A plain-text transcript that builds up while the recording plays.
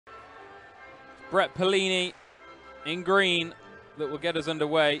Brett Pellini in green that will get us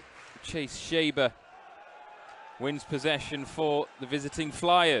underway. Chase Shaber wins possession for the visiting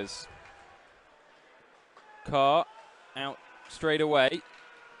Flyers. Carr out straight away.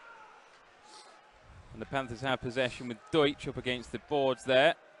 And the Panthers have possession with Deutsch up against the boards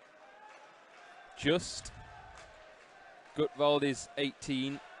there. Just. Gutwald is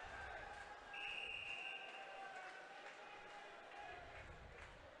 18.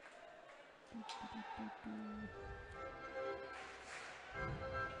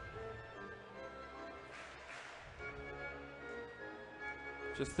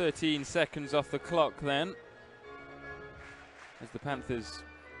 Just 13 seconds off the clock then, as the Panthers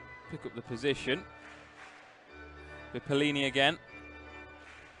pick up the position. With Pellini again.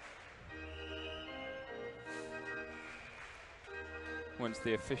 Once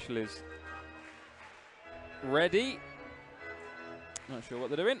the official is ready. Not sure what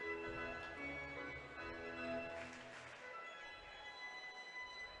they're doing.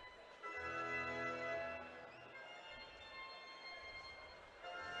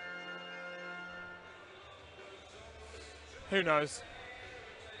 Who knows?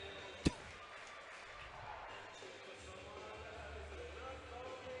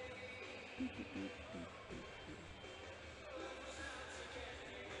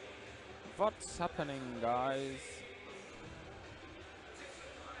 What's happening, guys?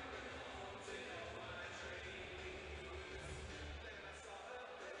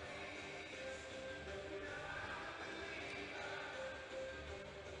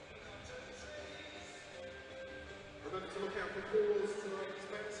 Remember to look out for calls tonight's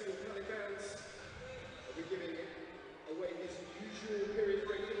Fancy or Pelicans. We're giving away this usual period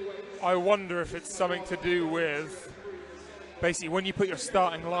break giveaway. I wonder if it's something to do with basically when you put your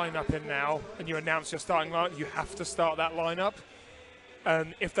starting lineup in now and you announce your starting lineup, you have to start that lineup.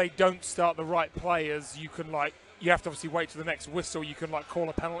 And if they don't start the right players, you can you have to obviously wait to the next whistle. You can call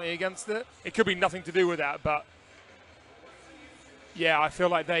a penalty against it. It could be nothing to do with that, but yeah, I feel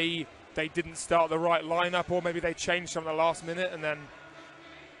like they didn't start the right lineup, or maybe they changed some at the last minute and then.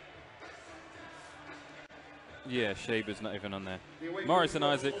 Yeah, Shaber's not even on there. Morrison,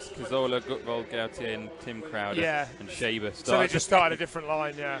 Isaacs, Cazorla, Gutwald, Gautier, and Tim Crowder, and Shaber started. So they just started a different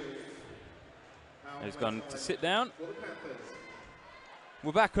line, yeah. He's gone to sit down.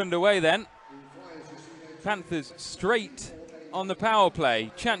 We're back underway then. Panthers straight on the power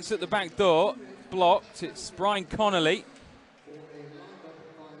play. Chance at the back door, blocked. It's Brian Connolly.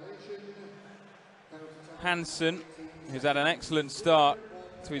 Hansen, who's had an excellent start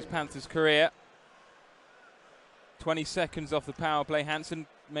to his Panthers career. 20 seconds off the power play. Hansen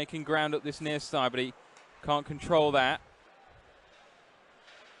making ground up this near side, but he can't control that.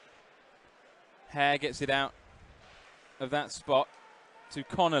 Herr gets it out of that spot to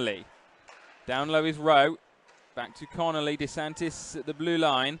Connolly. Down low is Rowe. Back to Connolly. DeSantis at the blue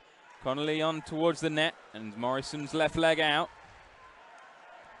line. Connolly on towards the net, and Morrison's left leg out.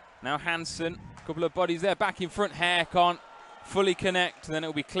 Now Hansen, a couple of bodies there. Back in front, Herr can't fully connect, and then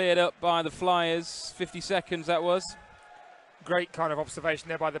it'll be cleared up by the Flyers. 50 seconds that was. Great kind of observation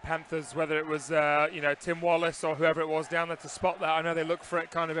there by the Panthers, whether it was Tim Wallace or whoever it was down there to spot that. I know they look for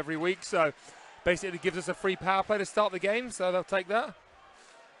it kind of every week, so basically it gives us a free power play to start the game, so they'll take that.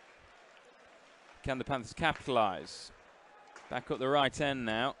 Can the Panthers capitalise? Back up the right end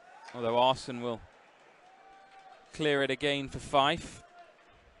now, although Arson will clear it again for Fife.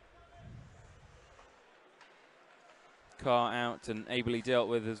 Carr out and ably dealt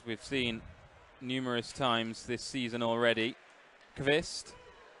with, as we've seen numerous times this season already. Kvist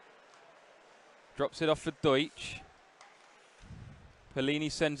drops it off for Deutsch.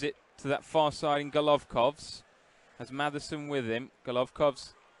 Pellini sends it to that far side in Golovkov's. Has Matheson with him.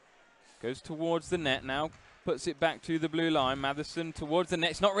 Golovkov's goes towards the net now. Puts it back to the blue line. Matheson towards the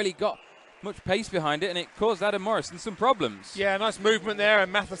net. It's not really got much pace behind it, and it caused Adam Morrison some problems. Yeah, nice movement there,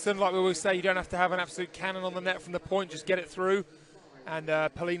 and Matheson, like we always say, you don't have to have an absolute cannon on the net from the point, just get it through. And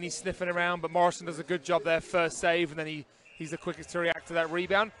Pellini sniffing around, but Morrison does a good job there, first save, and then he's the quickest to react to that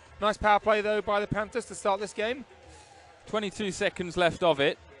rebound. Nice power play, though, by the Panthers to start this game. 22 seconds left of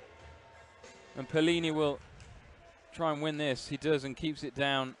it, and Pellini will try and win this. He does, and keeps it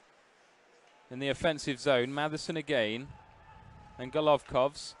down in the offensive zone. Matheson again, and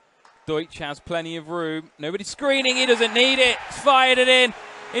Golovkov's. Deutsch has plenty of room. Nobody screening. He doesn't need it. Fired it in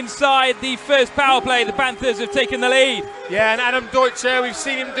inside the first power play. The Panthers have taken the lead. Yeah, and Adam Deutsch, we've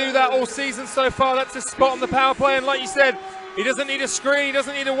seen him do that all season so far. That's his spot on the power play. And like you said, he doesn't need a screen. He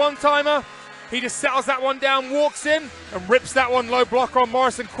doesn't need a one-timer. He just settles that one down, walks in, and rips that one low block on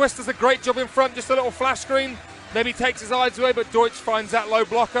Morrison. Quist does a great job in front. Just a little flash screen. Maybe takes his eyes away, but Deutsch finds that low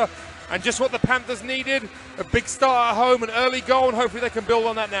blocker. And just what the Panthers needed, a big start at home, an early goal, and hopefully they can build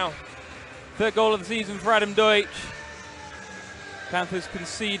on that now. Third goal of the season for Adam Deutsch. Panthers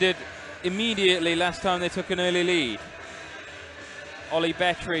conceded immediately last time they took an early lead. Ollie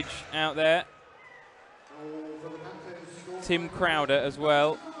Bettridge out there. Tim Crowder as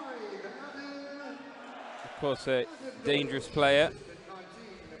well. Of course, a dangerous player.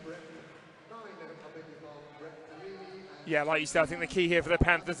 Yeah, like you said, I think the key here for the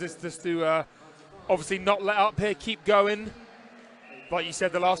Panthers is just to obviously not let up here, keep going. Like you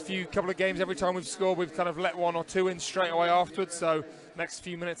said, the last couple of games, every time we've scored, we've kind of let one or two in straight away afterwards. So next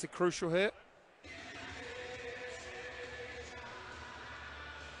few minutes are crucial here.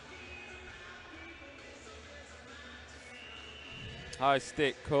 High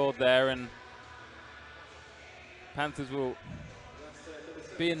stick called there, and Panthers will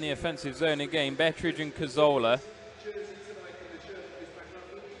be in the offensive zone again. Bettridge and Cazzola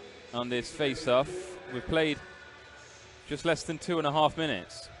on this face-off. We've played just less than 2.5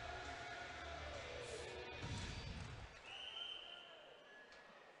 minutes.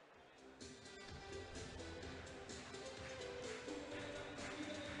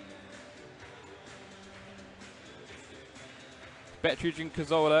 Bettridge and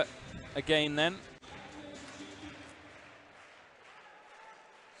Cazzola again then.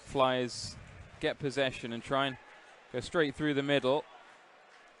 Flyers get possession and try and go straight through the middle.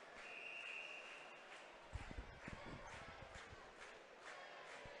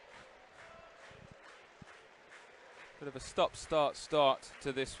 Bit of a stop-start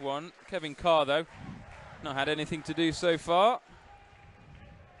to this one. Kevin Carr, though, not had anything to do so far.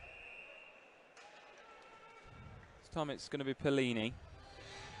 This time it's going to be Pellini.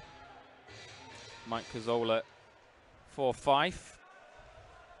 Mike Cazzola for Fife.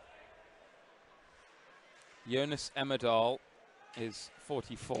 Jonas Emmerdal is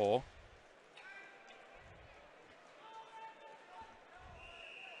 44.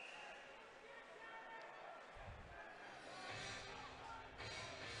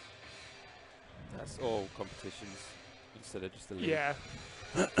 That's all competitions instead of just the league. Yeah.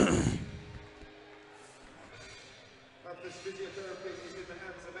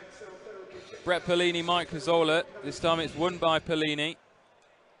 Brett Pellini, Mike Cazzola. This time it's won by Pellini,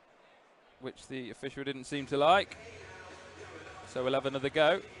 which the official didn't seem to like. So we'll have another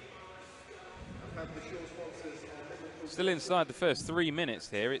go. Still inside the first 3 minutes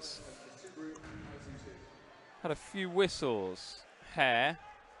here. It's had a few whistles. Herr.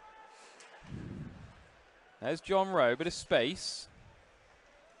 There's John Rowe, bit of space.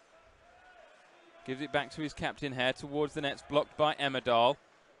 Gives it back to his captain Herr towards the nets, blocked by Emmerdal.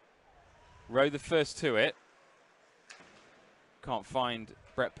 Rowe the first to it. Can't find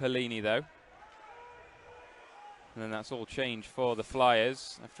Brett Pellini though. And then that's all changed for the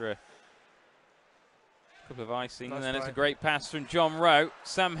Flyers after a couple of icing. Nice and then play. it's a great pass from John Rowe.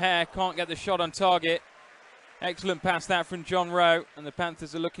 Sam Herr can't get the shot on target. Excellent pass that from John Rowe, and the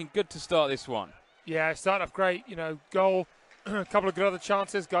Panthers are looking good to start this one. Yeah, starting off great, you know, goal, a couple of good other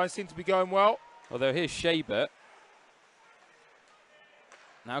chances. Guys seem to be going well. Although here's Schaber.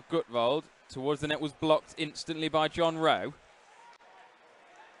 Now Gutwald towards the net, was blocked instantly by John Rowe.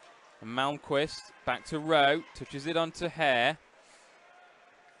 And Malmquist back to Rowe, touches it onto Herr.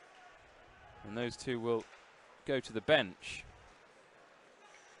 And those two will go to the bench.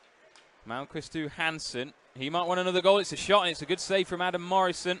 Malmquist to Hansen. He might want another goal. It's a shot, and it's a good save from Adam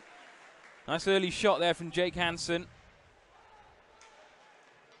Morrison. Nice early shot there from Jake Hansen.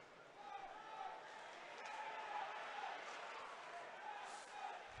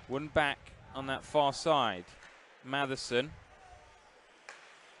 One back on that far side. Matherson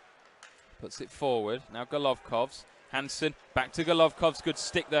puts it forward. Now Golovkov's. Hansen back to Golovkov's. Good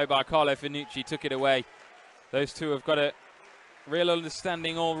stick though by Carlo Finucci. Took it away. Those two have got a real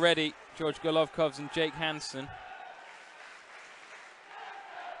understanding already. George Golovkov's and Jake Hansen.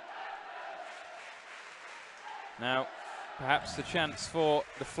 Now, perhaps the chance for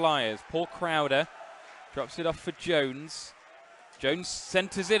the Flyers. Paul Crowder drops it off for Jones. Jones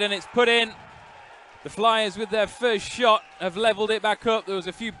centres it and it's put in. The Flyers with their first shot have levelled it back up. There was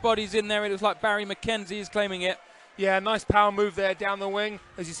a few bodies in there. It was like Barry McKenzie is claiming it. Yeah, nice power move there down the wing.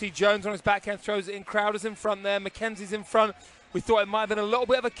 As you see, Jones on his backhand throws it in. Crowder's in front there. McKenzie's in front. We thought it might have been a little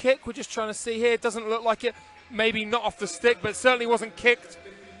bit of a kick. We're just trying to see here. It doesn't look like it. Maybe not off the stick, but certainly wasn't kicked.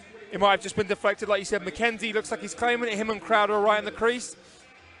 It might have just been deflected, like you said. McKenzie looks like he's claiming it. Him and Crowder are right in the crease.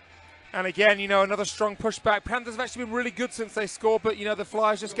 And again, you know, another strong pushback. Panthers have actually been really good since they scored, but, you know, the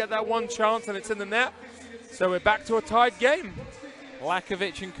Flyers just get that one chance and it's in the net. So we're back to a tied game.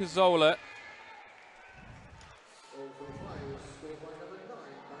 Lakovic and Cazzola.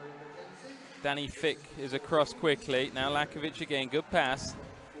 Danny Fick is across quickly. Now Lakovic again, good pass.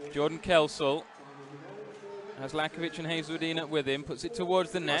 Jordan Kelsall has Lakovic and Hazelwood up with him, puts it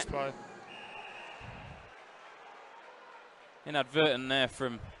towards the net. Inadvertent there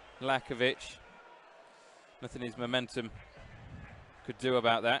from Lakovic. Nothing his momentum could do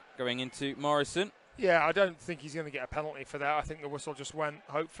about that. Going into Morrison. Yeah, I don't think he's going to get a penalty for that. I think the whistle just went,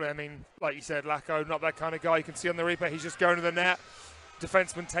 hopefully. I mean, like you said, Lacko, not that kind of guy. You can see on the replay, he's just going to the net.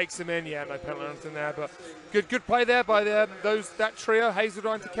 Defenseman takes him in. Yeah, no penalty or anything there. But good play there by that trio,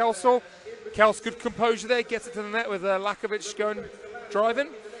 Hazelwood to Kelsall. Kels, good composure there, gets it to the net with Lakovic going, driving.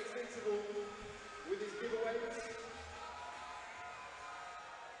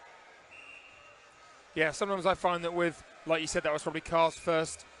 Yeah, sometimes I find that with, like you said, that was probably Carr's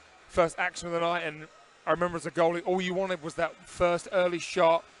first action of the night, and I remember as a goalie, all you wanted was that first early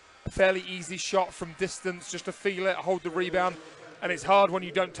shot, fairly easy shot from distance, just to feel it, hold the rebound, and it's hard when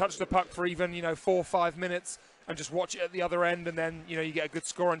you don't touch the puck for even, 4 or 5 minutes and just watch it at the other end, and then, you get a good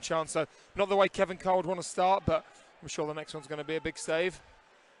scoring chance. So not the way Kevin Carr would want to start, but I'm sure the next one's going to be a big save.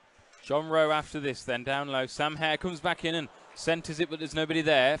 John Rowe after this then, down low. Sam Herr comes back in and centres it, but there's nobody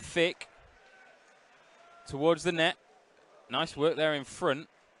there. Fick towards the net. Nice work there in front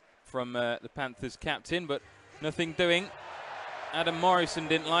from the Panthers captain, but nothing doing. Adam Morrison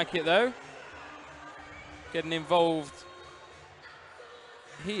didn't like it though. Getting involved,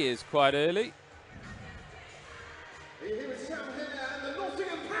 he is quite early. Here is Sam Herr and the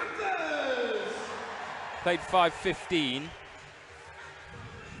Nottingham Panthers. Played 5:15.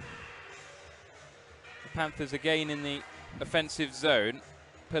 The Panthers again in the offensive zone.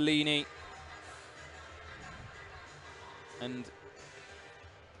 Pellini and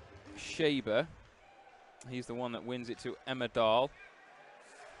Shaber. He's the one that wins it to Emma Dahl.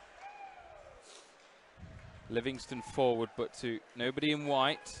 Livingston forward, but to nobody in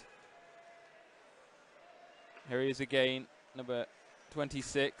white. Here he is again, number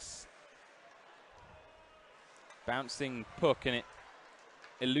 26. Bouncing puck, and it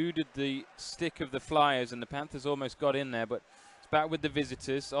eluded the stick of the Flyers, and the Panthers almost got in there, but it's back with the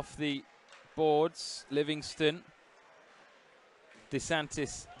visitors. Off the boards, Livingston.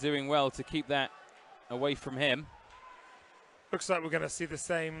 DeSantis doing well to keep that away from him. Looks like we're going to see the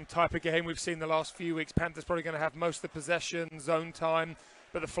same type of game we've seen the last few weeks. Panthers probably going to have most of the possession, zone time,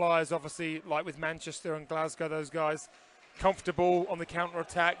 but the Flyers obviously, like with Manchester and Glasgow, those guys comfortable on the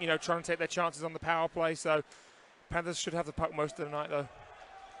counter-attack, trying to take their chances on the power play. So Panthers should have the puck most of the night, though.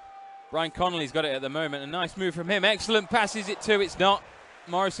 Brian Connolly's got it at the moment. A nice move from him. Excellent passes it to. It's not.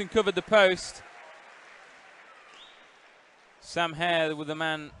 Morrison covered the post. Sam Herr with the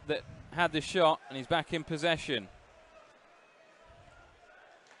man that had the shot, and he's back in possession.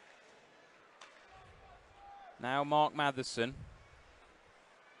 Now Mark Matherson.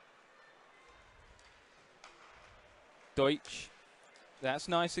 Deutsch. That's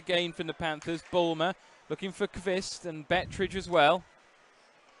nice again from the Panthers. Bulmer looking for Kvist and Bettridge as well.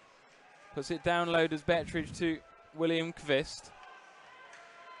 Puts it down low, does Bettridge to William Kvist.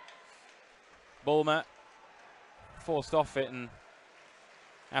 Bulmer forced off it, and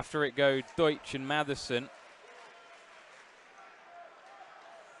after it go Deutsch and Matherson.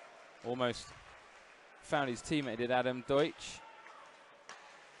 Almost found his teammate, did Adam Deutsch.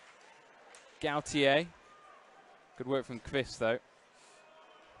 Gautier. Good work from Kvist though.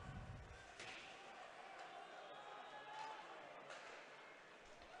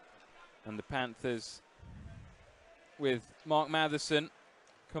 And the Panthers with Mark Matherson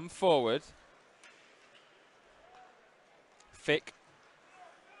come forward. Fick.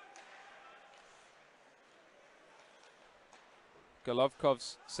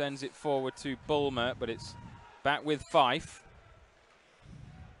 Golovkov sends it forward to Bulmer, but it's back with Fife.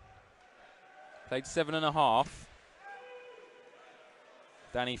 Played 7.5.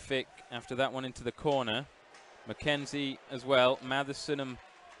 Danny Fick after that one into the corner. McKenzie as well. Matherson and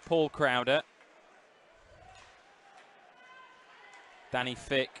Paul Crowder. Danny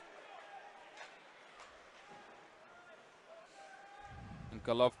Fick. And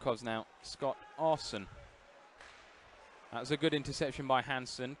Golovkov's now Scott Arson. That was a good interception by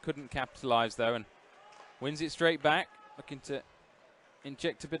Hansen. Couldn't capitalise though, and wins it straight back. Looking to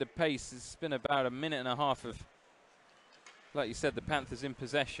inject a bit of pace. It's been about 1.5 minutes of, like you said, the Panthers in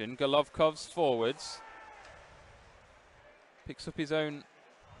possession. Golovkov's forwards. Picks up his own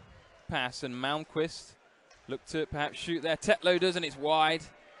pass, and Malmquist looked to perhaps shoot there. Tetlow does, and it's wide.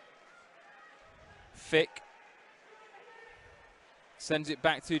 Fick sends it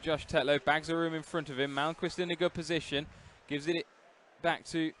back to Josh Tetlow. Bags a room in front of him. Malmquist in a good position. Gives it back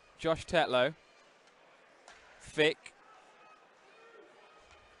to Josh Tetlow. Fick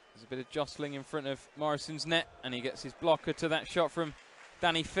There's a bit of jostling in front of Morrison's net, and he gets his blocker to that shot from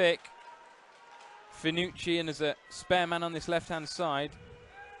Danny Fick. Finucci, and as a spare man on this left-hand side.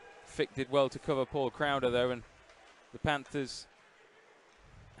 Fick did well to cover Paul Crowder, though, and the Panthers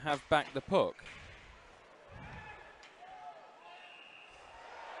have back the puck.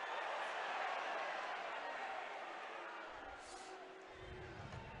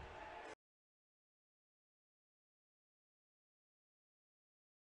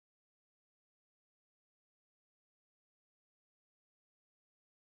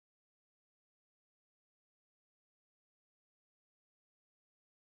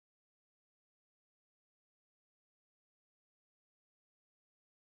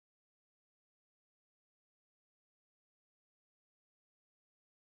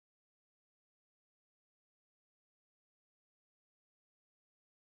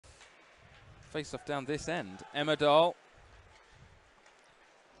 Face off down this end. Emma Dahl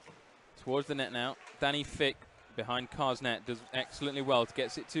towards the net now. Danny Fick behind Carr's net does excellently well.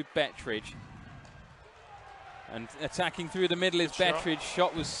 Gets it to Bettridge. And attacking through the middle is Bettridge.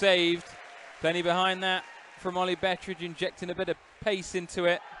 Shot was saved. Plenty behind that from Ollie Bettridge, injecting a bit of pace into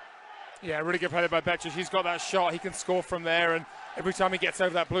it. Yeah, really good play by Bettridge. He's got that shot. He can score from there. And every time he gets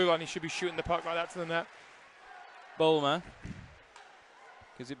over that blue line, he should be shooting the puck like that to the net. Bulmer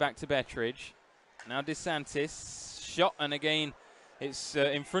gives it back to Bettridge. Now DeSantis, shot, and again it's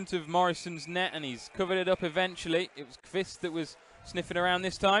in front of Morrison's net, and he's covered it up eventually. It was Kvist that was sniffing around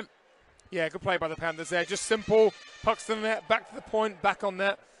this time. Yeah, good play by the Panthers there. Just simple, pucks to the net, back to the point, back on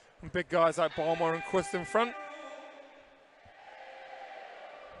net. And big guys like Bulmer and Kvist in front.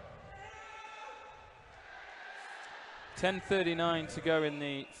 .39 to go in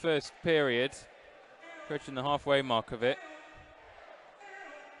the first period, approaching the halfway mark of it.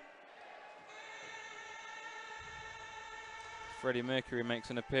 Freddie Mercury makes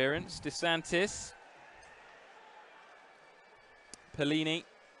an appearance. DeSantis, Pellini,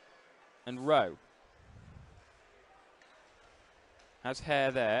 and Rowe. Has Herr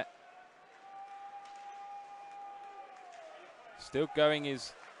there. Still going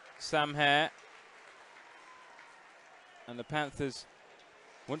is Sam Herr. And the Panthers,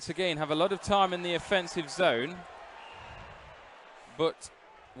 once again, have a lot of time in the offensive zone, but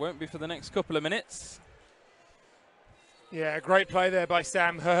won't be for the next couple of minutes. Yeah, great play there by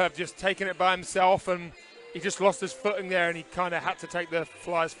Sam Herr, just taking it by himself, and he just lost his footing there, and he kind of had to take the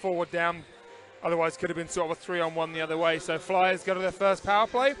Flyers forward down. Otherwise, could have been sort of a 3-on-1 the other way. So Flyers go to their first power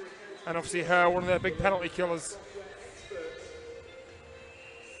play, and obviously Herr, one of their big penalty killers.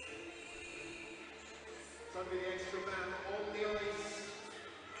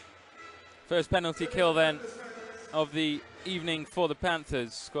 First penalty kill then of the evening for the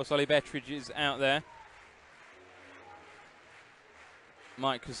Panthers. Of course, Ollie Bettridge is out there.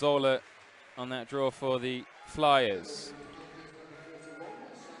 Mike Cazzola on that draw for the Flyers.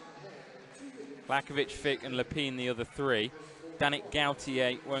 Lakovic, Fick, and Lepine the other three. Danik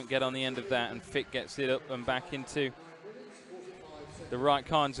Gautier won't get on the end of that, and Fick gets it up and back into the right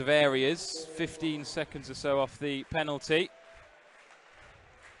kinds of areas. 15 seconds or so off the penalty.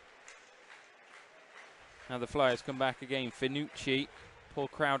 Now the Flyers come back again. Finucci, Paul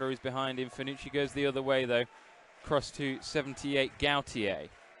Crowder is behind him. Finucci goes the other way though. Cross to 78, Gautier.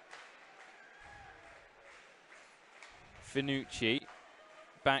 Finucci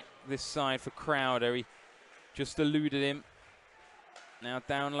back this side for Crowder. He just eluded him. Now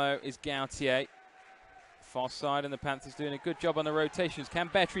down low is Gautier. Far side, and the Panthers doing a good job on the rotations. Can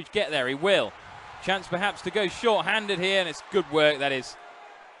Bettridge get there? He will. Chance perhaps to go short-handed here, and it's good work, that is,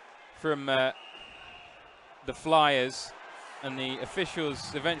 from the Flyers. And the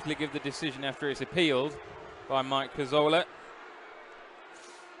officials eventually give the decision after it's appealed by Mike Cazzola.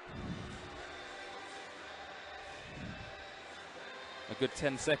 A good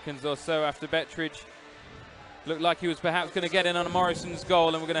 10 seconds or so after Bettridge looked like he was perhaps going to get in on Morrison's goal,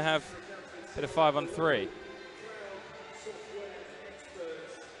 and we're going to have a bit of 5-on-3.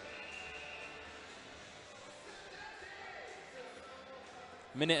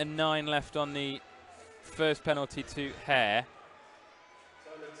 Minute and 9 left on the first penalty to Herr.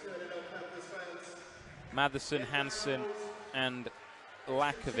 Matheson, Hansen, and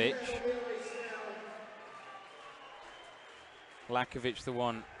Lakovic. Lakovic, the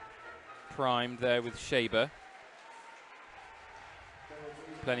one primed there with Shaber.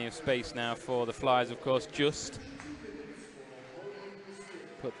 Plenty of space now for the Flyers, of course. Just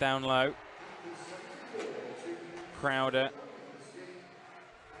put down low. Crowder.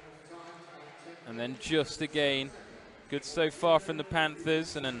 And then just again. Good so far from the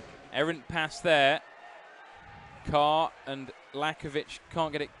Panthers, and an errant pass there. Carr and Lakovic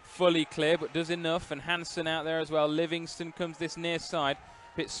can't get it fully clear, but does enough, and Hansen out there as well. Livingston comes this near side.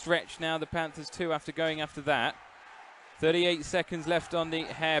 Bit stretched now, the Panthers too, after going after that. 38 seconds left on the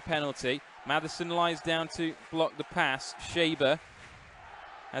Herr penalty. Matheson lies down to block the pass. Shaber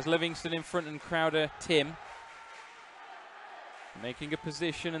has Livingston in front and Crowder Tim. Making a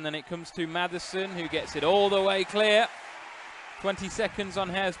position, and then it comes to Matheson, who gets it all the way clear. 20 seconds on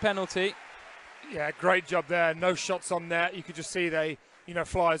Herr's penalty. Yeah, great job there. No shots on net. You could just see they,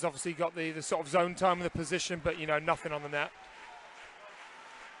 Flyers obviously got the sort of zone time in the position, but, nothing on the net.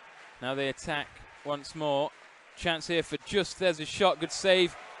 Now they attack once more. Chance here for just, there's a shot, good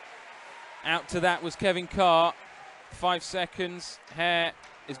save. Out to that was Kevin Carr. 5 seconds, Herr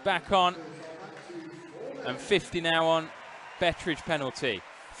is back on. And 50 now on Bettridge penalty.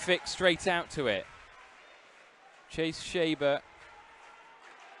 Fick straight out to it. Chase Shaber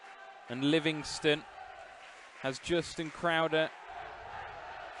and Livingston has Justin Crowder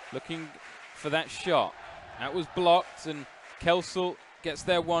looking for that shot. That was blocked, and Kelsall gets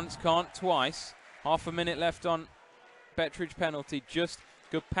there once, can't twice. Half a minute left on Bettridge penalty. Just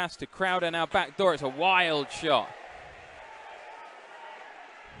good pass to Crowder, now back door. It's a wild shot.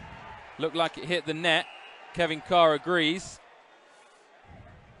 Looked like it hit the net. Kevin Carr agrees.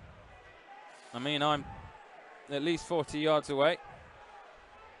 I mean, I'm at least 40 yards away.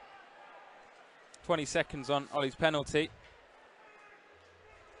 20 seconds on Ollie's penalty.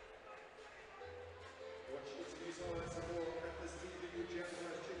 Watch this news highlights of more PanthersTV with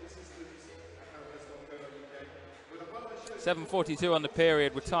Jeremias Chimney Systems at PanthersTV. With a highlight show 7:42 on the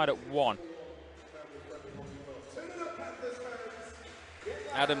period. We're tied at 1.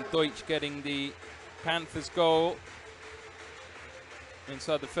 Adam Deutsch getting the Panthers goal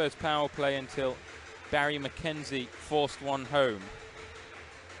inside the first power play until Barry McKenzie forced one home.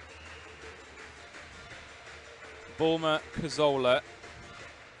 Bulmer, Cazzola.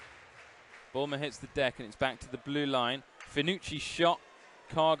 Bulmer hits the deck and it's back to the blue line. Finucci's shot.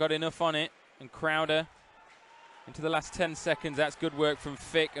 Carr got enough on it, and Crowder into the last 10 seconds. That's good work from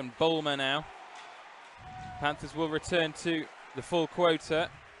Fick and Bulmer now. Panthers will return to the full quota.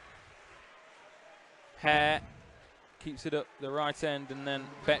 Herr keeps it up the right end, and then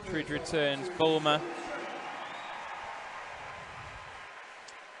Bettridge returns. Bulmer.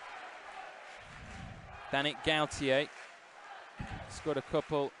 Danik Gautier scored a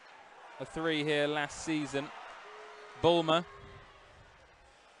couple of 3 here last season. Bulmer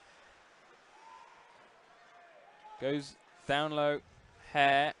goes down low.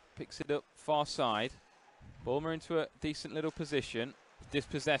 Herr picks it up far side. Bulmer into a decent little position.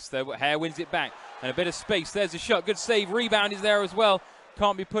 Dispossessed though, but Herr wins it back. And a bit of space. There's a shot. Good save. Rebound is there as well.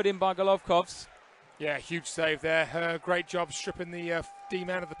 Can't be put in by Golovkovs. Yeah, huge save there. Herr, great job stripping the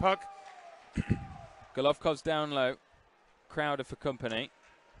D-man of the puck. Golovkovs down low. Crowder for company.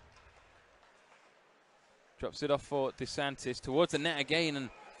 Drops it off for DeSantis towards the net again, and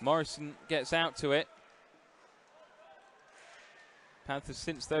Morrison gets out to it. Panthers,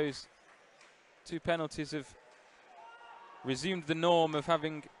 since those 2 penalties, have resumed the norm of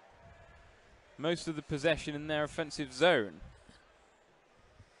having most of the possession in their offensive zone.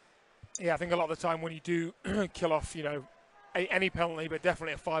 Yeah, I think a lot of the time when you do kill off, any penalty, but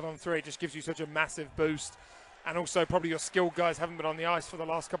definitely a 5-on-3, it just gives you such a massive boost. And also probably your skilled guys haven't been on the ice for the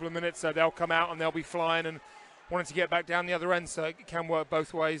last couple of minutes, so they'll come out and they'll be flying and wanting to get back down the other end, so it can work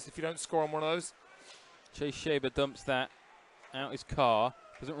both ways if you don't score on one of those. Chase Shaber dumps that out his car,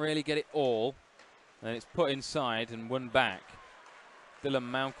 doesn't really get it all, and then it's put inside and won back. Dylan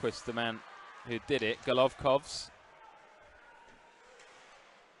Malmquist, the man who did it. Golovkovs,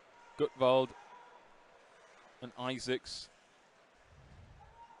 Gutwald and Isaacs.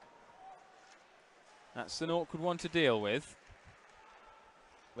 That's an awkward one to deal with,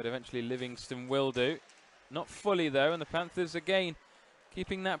 but eventually Livingston will do. Not fully though, and the Panthers again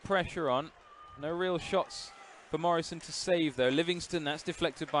keeping that pressure on. No real shots for Morrison to save though. Livingston, that's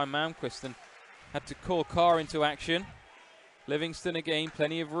deflected by Malmquist and had to call Carr into action. Livingston again,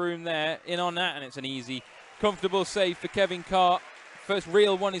 plenty of room there, in on that, and it's an easy, comfortable save for Kevin Carr. First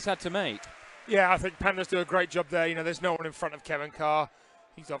real one he's had to make. Yeah, I think Panthers do a great job there. There's no one in front of Kevin Carr.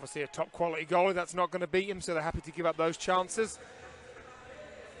 He's obviously a top quality goalie. That's not going to beat him, so they're happy to give up those chances.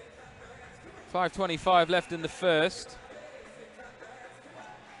 5:25 left in the first.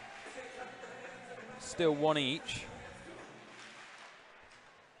 Still 1 each.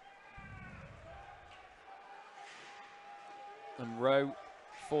 And Rowe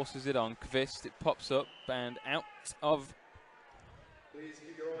forces it on Kvist. It pops up and out of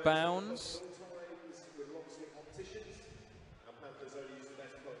bounds. with Loxley opticians, and Panthers only use the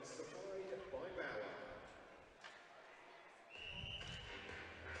best pucks supplied by Bauer.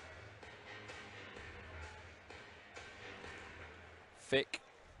 Fick.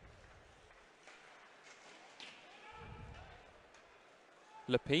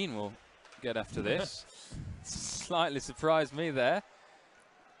 Lepine will get after this. Slightly surprised me there.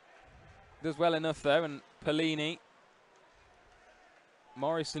 Does well enough though, and Pellini.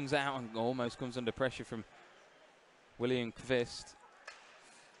 Morrison's out and almost comes under pressure from William Kvist.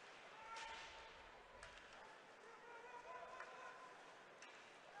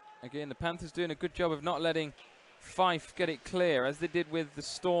 Again, the Panthers doing a good job of not letting Fife get it clear, as they did with the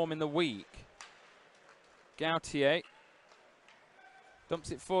Storm in the week. Gautier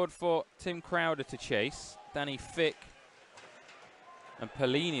dumps it forward for Tim Crowder to chase. Danny Fick and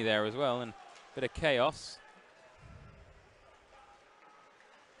Pellini there as well, and a bit of chaos.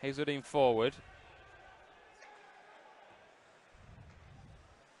 Hazeldine forward.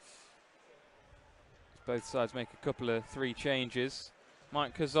 Both sides make a couple of 3 changes.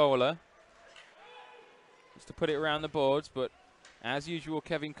 Mike Cazzola just to put it around the boards, but as usual,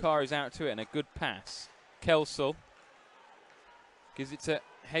 Kevin Carr is out to it, and a good pass. Kelsall gives it to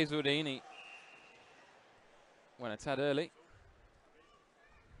Hazeldine. He went a tad early.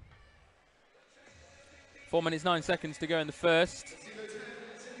 4 minutes, 9 seconds to go in the first.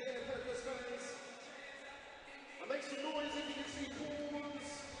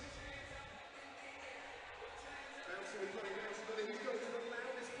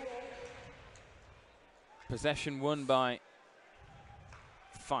 Possession won by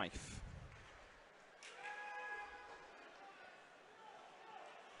Fife.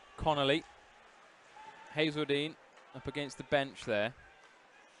 Connolly. Hazeldine up against the bench there.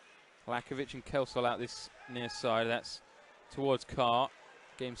 Lakovic and Kelsall out this near side. That's towards Carr.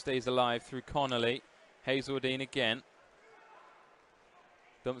 Game stays alive through Connolly. Hazeldine again.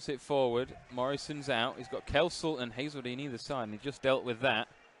 Dumps it forward. Morrison's out. He's got Kelsall and Hazeldine either side, and he just dealt with that.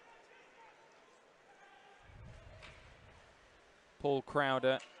 Paul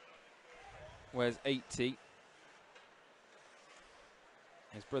Crowder wears 80.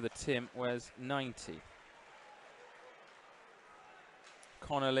 His brother Tim wears 90.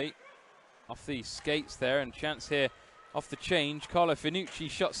 Connolly off the skates there, and chance here off the change. Carlo Finucci,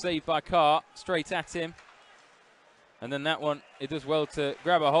 shot saved by Carr, straight at him. And then that one, it does well to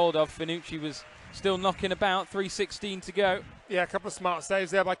grab a hold of. Finucci was still knocking about, 3:16 to go. Yeah, a couple of smart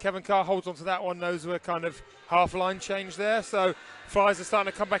saves there by Kevin Carr. Holds on to that one. Those were kind of half-line change there. So Flyers are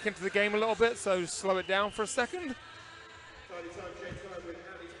starting to come back into the game a little bit, so slow it down for a second.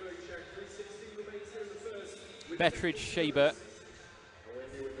 Bettridge, Shaber.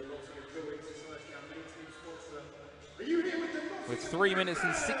 With 3 minutes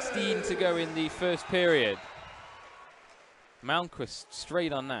and 16 to go in the first period. Malmquist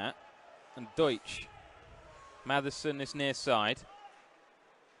straight on that. And Deutsch. Matherson this near side.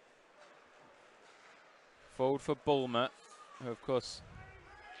 Forward for Bulmer, who of course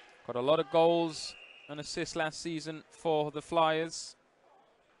got a lot of goals and assists last season for the Flyers.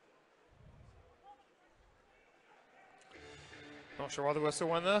 Not sure why the whistle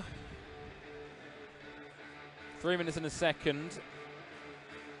went there. 3 minutes and a second.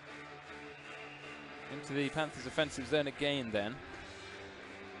 Into the Panthers offensive zone again then.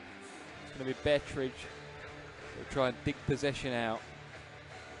 It's going to be Bettridge. They'll try and dig possession out.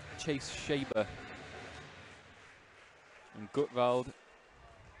 Chase Shaber. And Gutwald,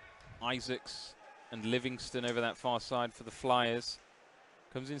 Isaacs and Livingston over that far side for the Flyers.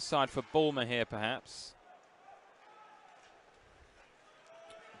 Comes inside for Bulmer here perhaps.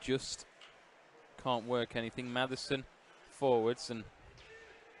 Just can't work anything. Matherson forwards, and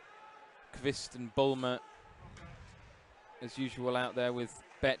Kvist and Bulmer as usual out there with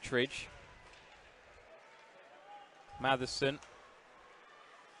Bettridge. Matherson.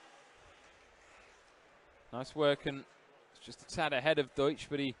 Nice work, and it's just a tad ahead of Deutsch,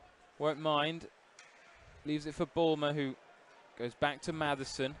 but he won't mind. Leaves it for Bulmer, who goes back to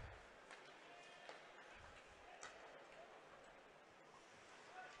Matherson.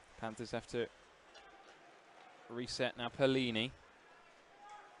 Panthers have to reset now. Pellini.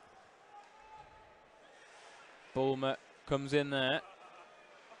 Bulmer comes in there.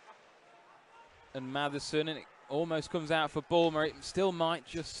 And Matherson, and it almost comes out for Bulmer. It still might,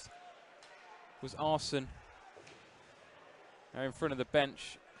 just was Arson. Now in front of the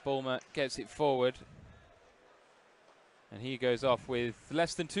bench, Bulmer gets it forward. And he goes off with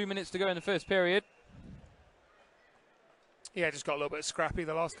less than 2 minutes to go in the first period. Yeah, just got a little bit scrappy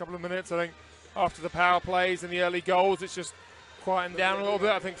the last couple of minutes. I think after the power plays and the early goals, it's just quietened down a little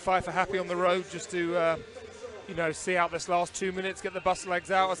bit. I think Fife are happy on the road just to, you know, see out this last 2 minutes, get the bus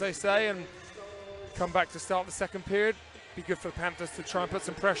legs out, as they say, and come back to start the second period. Be good for the Panthers to try and put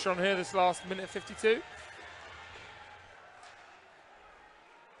some pressure on here this last minute 52.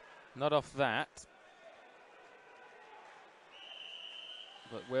 Not off that.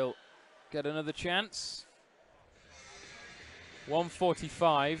 But we'll get another chance.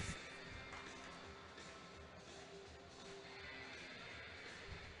 1:45.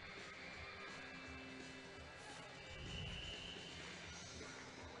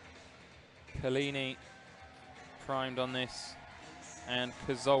 Pellini primed on this, and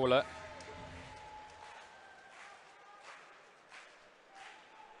Cazzola.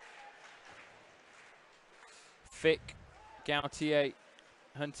 Fick, Gautier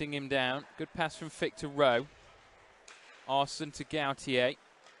hunting him down. Good pass from Fick to Rowe. Arson to Gautier.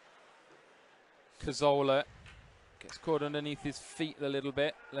 Cazzola gets caught underneath his feet a little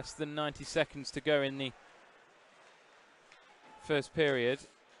bit. Less than 90 seconds to go in the first period.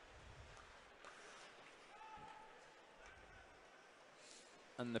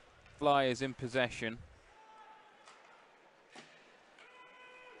 And the Flyers in possession.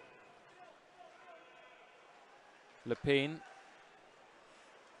 Lepine.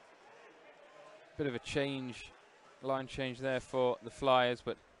 Bit of a change, line change there for the Flyers,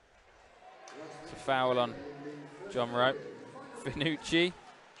 but it's a foul on John Rowe. Finucci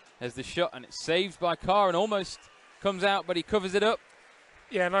has the shot, and it's saved by Carr and almost comes out, but he covers it up.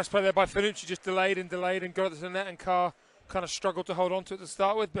 Yeah, nice play there by Finucci, just delayed and got it to the net, and Carr kind of struggled to hold on to it to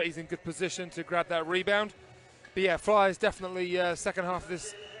start with, but he's in good position to grab that rebound. But yeah, Flyers definitely second half of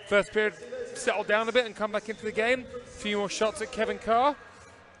this first period settled down a bit and come back into the game. A few more shots at Kevin Carr.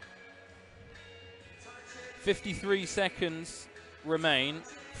 53 seconds remain.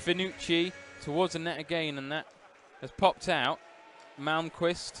 Finucci towards the net again, and that has popped out.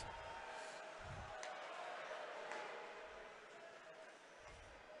 Malmquist.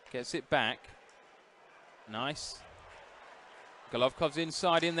 Gets it back. Nice. Golovkov's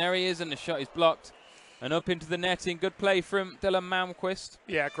inside in, there he is, and the shot is blocked. And up into the netting, good play from Dylan Malmquist.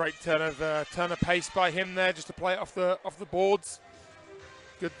 Yeah, great turn of pace by him there, just to play it off the boards.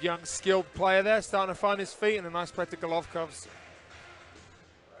 Good young skilled player there, starting to find his feet, and a nice play to Golovkov's.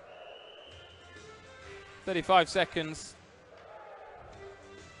 35 seconds.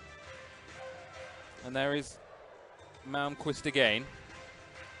 And there is Malmquist again.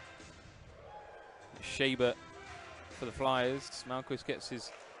 Shaber for the Flyers. Malmquist gets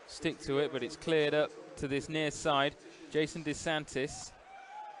his stick to it, but it's cleared up to this near side. Jason DeSantis.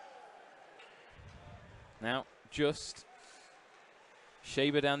 Now just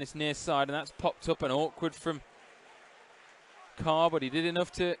Shaber down this near side, and that's popped up and awkward from Carr, but he did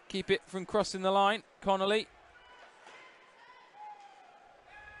enough to keep it from crossing the line. Connolly.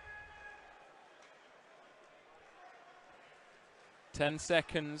 Ten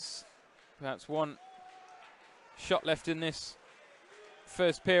seconds. Perhaps one shot left in this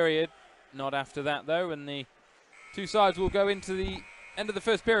first period. Not after that, though, and the two sides will go into the end of the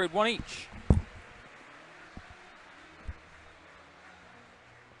first period, one each.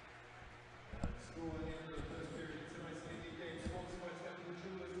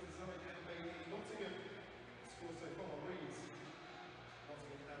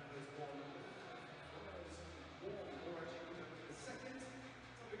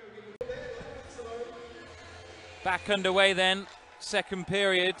 Back underway then, second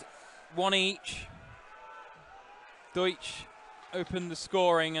period, one each. Deutsch opened the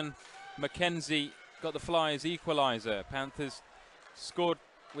scoring, and Mackenzie got the Flyers equaliser. Panthers scored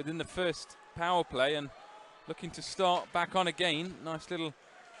within the first power play and looking to start back on again. Nice little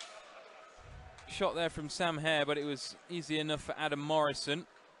shot there from Sam Herr, but it was easy enough for Adam Morrison.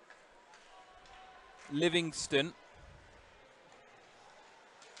 Livingston.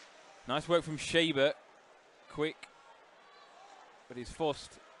 Nice work from Shaber. Quick, but he's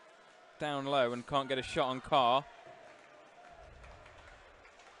forced down low and can't get a shot on Carr.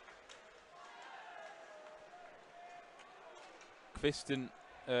 Deutsch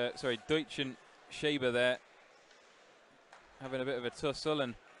and Shaber there having a bit of a tussle,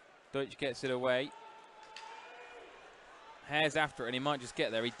 and Deutsch gets it away. Herr's after it, and he might just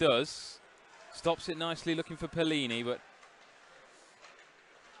get there. He does. Stops it nicely, looking for Pellini, but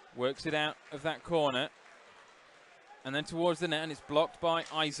works it out of that corner. And then towards the net, and it's blocked by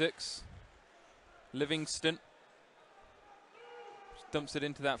Isaacs. Livingston just dumps it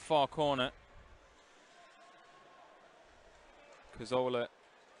into that far corner. Cazzola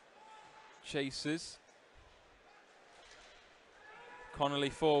chases.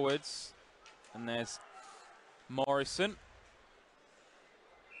 Connolly forwards, and there's Morrison.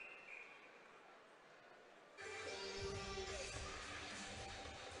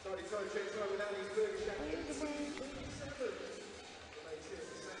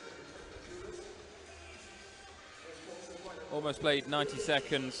 Almost played 90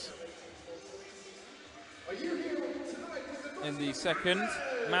 seconds. in the second.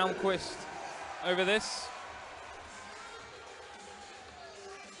 Malmquist over this.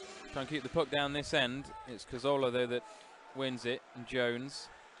 Try and keep the puck down this end. It's Cazzola though that wins it, and Jones.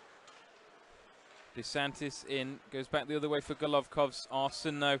 DeSantis in, goes back the other way for Golovkov's.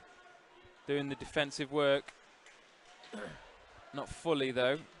 Arson though, doing the defensive work. Not fully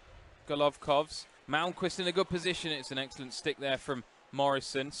though. Golovkov's. Malmquist in a good position. It's an excellent stick there from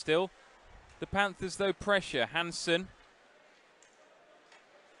Morrison. Still, the Panthers though pressure. Hansen.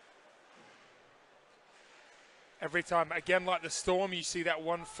 Every time, again like the Storm, you see that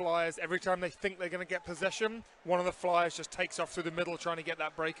one Flyers, every time they think they're going to get possession, one of the Flyers just takes off through the middle trying to get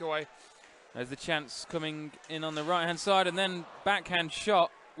that breakaway. There's the chance coming in on the right-hand side, and then backhand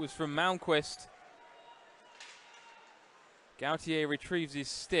shot was from Malmquist. Gautier retrieves his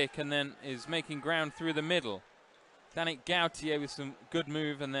stick and then is making ground through the middle. Danik Gautier with some good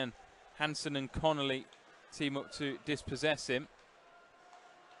move, and then Hansen and Connolly team up to dispossess him.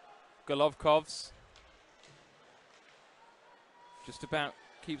 Golovkov's just about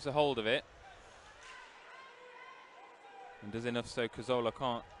keeps a hold of it. And does enough so Cazzola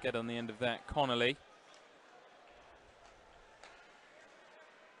can't get on the end of that. Connolly.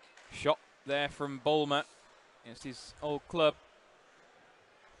 Shot there from Bulmer. It's his old club.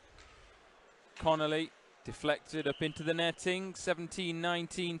 Connolly deflected up into the netting.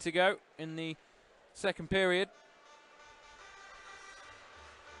 17-19 to go in the second period.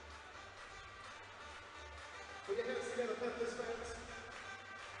 Put your hands together, Panthers fans.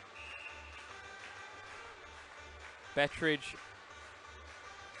 Bettridge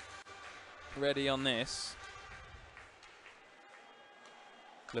ready on this.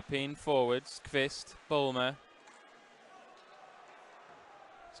 Lepine forwards. Kvist, Bulmer.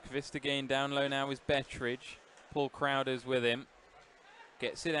 Kvist again down low now is Bettridge. Paul Crowder's with him.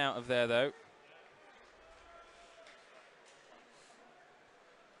 Gets it out of there though.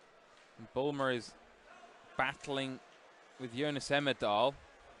 And Bulmer is battling with Jonas Emmerdal.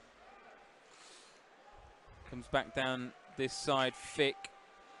 Comes back down this side, Fick.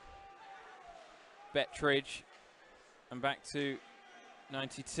 Bettridge. And back to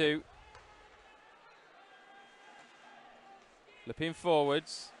 92. Lepine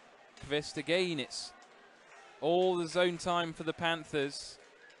forwards. Kvist again. It's all the zone time for the Panthers.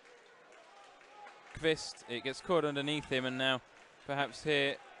 Kvist, it gets caught underneath him, and now perhaps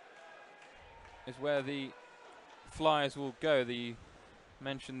here is where the Flyers will go.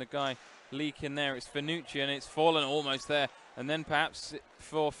 Mentioned the guy leaking there. It's Finucci, and it's fallen almost there. And then perhaps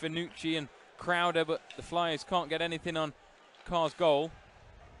for Finucci and Crowder, but the Flyers can't get anything on Carr's goal.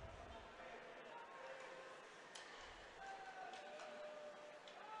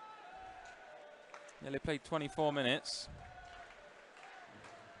 Nearly played 24 minutes.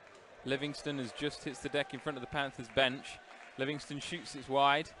 Livingston has just hits the deck in front of the Panthers bench. Livingston shoots it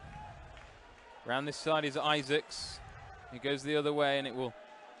wide. Round this side is Isaacs. He goes the other way, and it will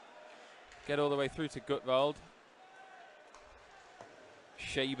get all the way through to Gutwald.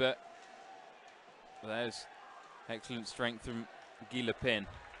 Shaber. There's excellent strength from Guy Lepine.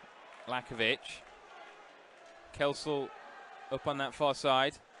 Lakovic. Kelsel up on that far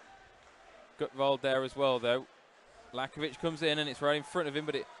side. Gutwald there as well, though. Lakovic comes in, and it's right in front of him,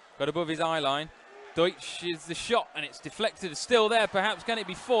 but it got above his eye line. Deutsch is the shot, and it's deflected. It's still there, perhaps. Can it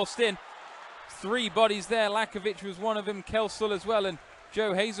be forced in? Three bodies there. Lakovic was one of them. Kelsel as well, and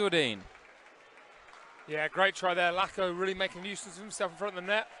Joe Hazeldine. Yeah, great try there. Lacko really making use of himself in front of the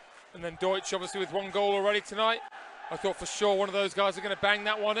net. And then Deutsch, obviously, with one goal already tonight. I thought for sure one of those guys are going to bang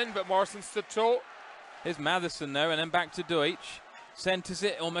that one in, but Morrison stood tall. Here's Matherson, though, and then back to Deutsch. Centres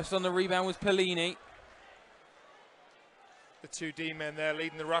it, almost on the rebound was Pellini. The two D-men there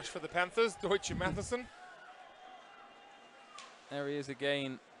leading the rush for the Panthers, Deutsch and Matheson. There he is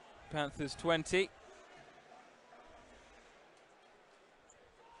again, Panthers 20.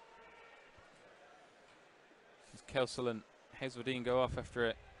 As Kelsel and Hazeldine go off after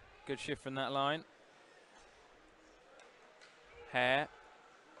a good shift from that line. Herr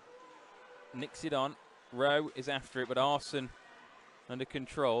nicks it on. Rowe is after it, but Arson under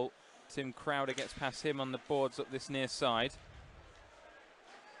control. Tim Crowder gets past him on the boards up this near side.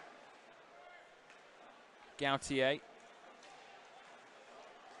 Gautier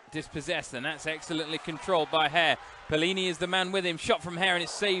dispossessed, and that's excellently controlled by Herr. Pellini is the man with him. Shot from Herr, and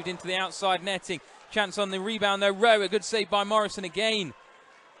it's saved into the outside netting. Chance on the rebound though. Rowe, a good save by Morrison again.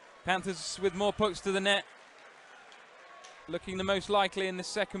 Panthers with more pucks to the net. Looking the most likely in the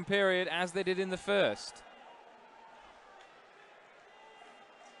second period, as they did in the first.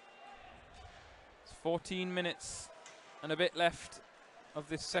 14 minutes and a bit left of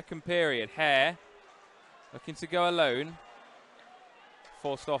this second period. Herr looking to go alone.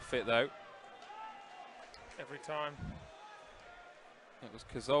 forced off it though. Every time. It was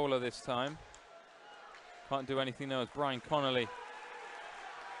Cazzola this time. Can't do anything though as Brian Connolly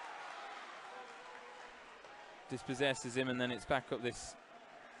dispossesses him, and then it's back up this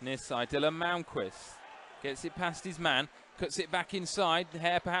near side. Dylan Malmquist gets it past his man, cuts it back inside.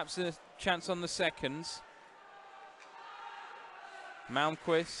 Herr perhaps a chance on the seconds.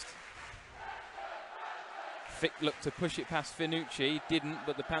 Malmquist. Fick looked to push it past Finucci, didn't,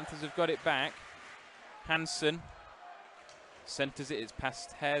 but the Panthers have got it back. Hansen centres it, it's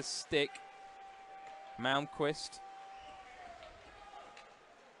past Herr's stick. Malmquist.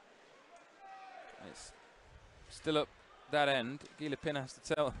 It's still up that end. Gilipin has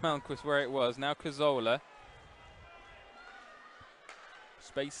to tell Malmquist where it was. Now Cazzola.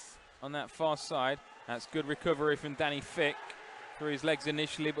 Space on that far side. That's good recovery from Danny Fick. Through his legs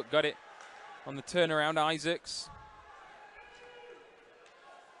initially, but got it on the turnaround. Isaacs.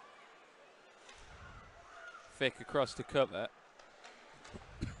 Fick across to cover.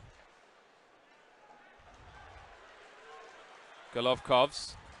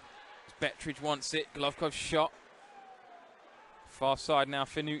 Golovkov's. Bettridge wants it. Golovkov's shot. Far side now,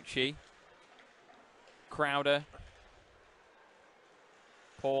 Finucci. Crowder.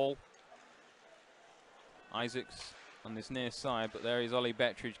 Paul. Isaacs on this near side, but there is Ollie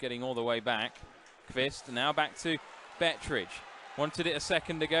Bettridge getting all the way back. Kvist, now back to Bettridge. Wanted it a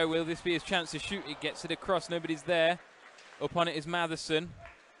second ago. Will this be his chance to shoot? He gets it across. Nobody's there. Up on it is Matherson.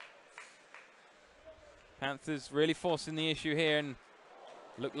 Panthers really forcing the issue here and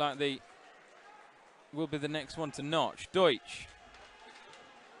look like they will be the next one to notch. Deutsch.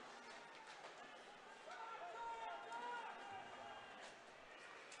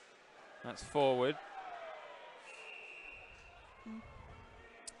 That's forward.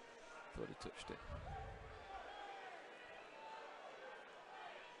 Thought he touched it.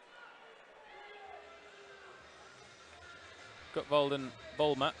 Got Volden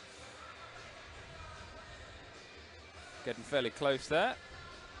Bolma. Getting fairly close there.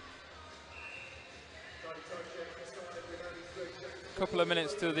 Couple of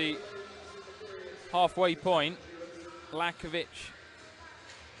minutes to the halfway point. Lakovic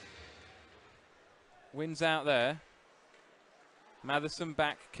wins out there. Matherson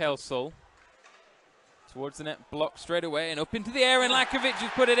back, Kelsall. Towards the net, blocked straight away and up into the air, and Lakovic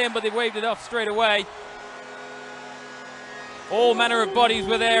has put it in, but they waved it off straight away. All manner of bodies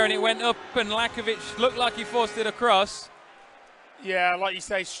were there and it went up, and Lakovic looked like he forced it across. Yeah, like you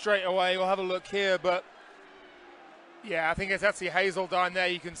say, straight away. We'll have a look here, but yeah, I think it's actually Hazeldine there.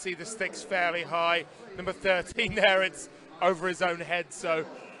 You can see the stick's fairly high. Number 13 there, it's over his own head. So,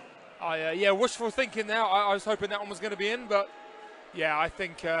 yeah, wishful thinking now. I was hoping that one was going to be in, but yeah, I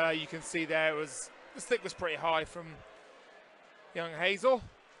think you can see there the stick was pretty high from young Hazel.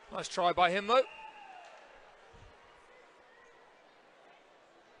 Nice try by him though.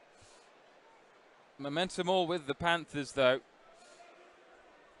 Momentum all with the Panthers though.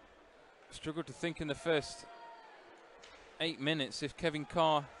 Struggled to think in the first 8 minutes if Kevin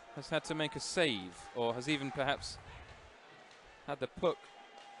Carr has had to make a save or has even perhaps had the puck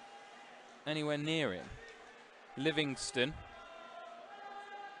anywhere near him. Livingston.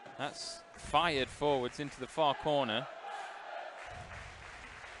 That's fired forwards into the far corner.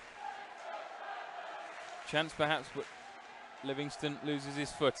 Chance perhaps, but Livingston loses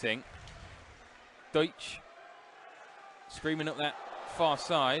his footing. Deutsch screaming up that far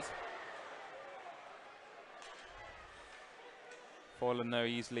side. Fallen though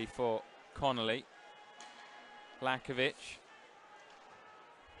easily for Connolly. Lakovic.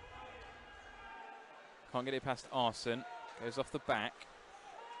 Can't get it past Arson. Goes off the back.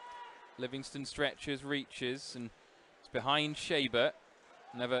 Livingston stretches, reaches, and it's behind Shaber.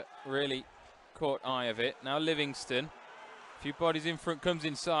 Never really caught eye of it. Now Livingston. A few bodies in front, comes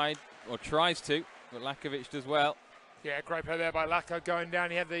inside, or tries to, but Lakovic does well. Yeah, great play there by Lacko going down.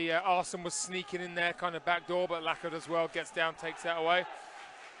 He had the Arson was sneaking in there, kind of back door, but Lacko does well, gets down, takes that away.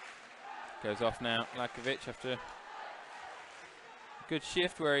 Goes off now, Lakovic, after a good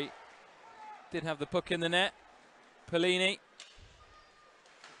shift where he did have the puck in the net. Polini.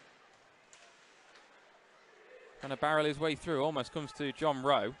 Trying to barrel his way through, almost comes to John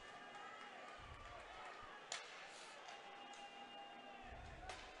Rowe.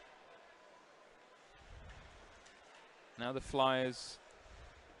 Now the Flyers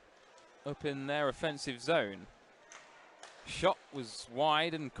up in their offensive zone. Shot was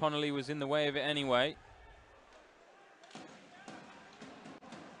wide and Connolly was in the way of it anyway.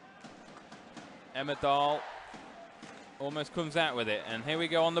 Emmerdahl almost comes out with it, and here we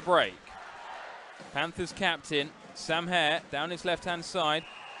go on the break. Panthers captain Sam Herr down his left-hand side.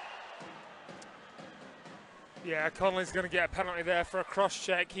 Yeah, Connolly's going to get a penalty there for a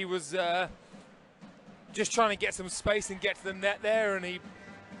cross-check. He was just trying to get some space and get to the net there, and he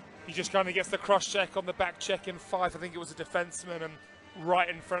just kind of gets the cross-check on the back check in Fife. I think it was a defenseman and right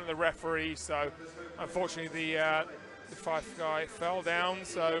in front of the referee. So, unfortunately, the Fife guy fell down.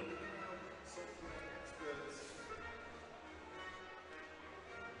 So,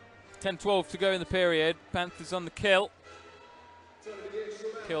 10-12 to go in the period. Panthers on the kill.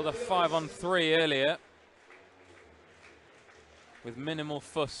 Killed a 5-on-3 earlier with minimal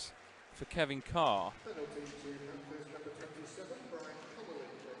fuss for Kevin Carr.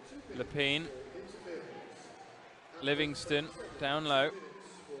 Lepine, Livingston down low,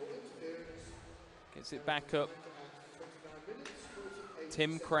 gets it back up.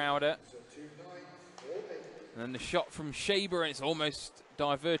 Tim Crowder, and then the shot from Shaber, and it's almost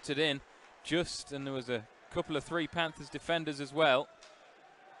diverted in just, and there was a couple of 3 Panthers defenders as well,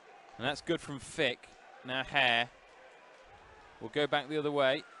 and that's good from Fick. Now Herr will go back the other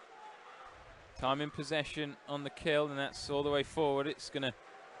way. Time in possession on the kill, and that's all the way forward. It's going to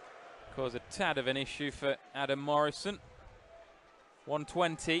cause a tad of an issue for Adam Morrison.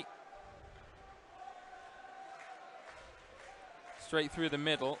 120. Straight through the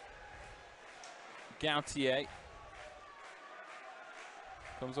middle. Gautier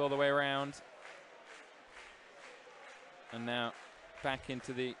comes all the way around. And now back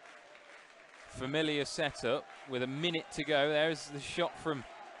into the familiar setup with a minute to go. There's the shot from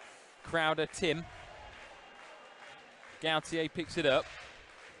Crowder, Tim. Gautier picks it up.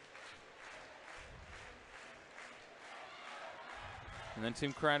 And then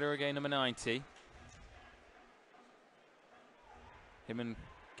Tim Crowder again, number 90. Him and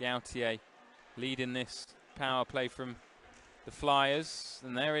Gautier leading this power play from the Flyers.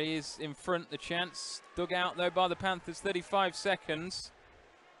 And there he is in front, the chance. Dug out though by the Panthers, 35 seconds.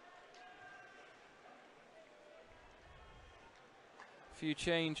 Few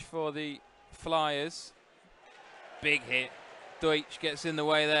change for the Flyers. Big hit. Deutsch gets in the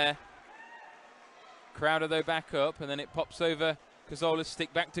way there. Crowder though back up, and then it pops over Cazzola's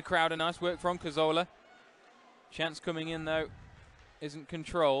stick back to Crowder. Nice work from Cazzola. Chance coming in though isn't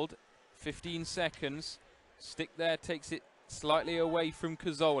controlled. 15 seconds. Stick there takes it slightly away from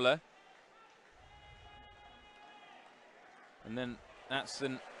Cazzola. And then that's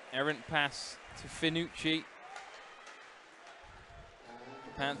an errant pass to Finucci.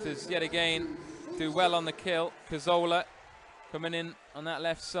 Panthers yet again do well on the kill. Cazzola coming in on that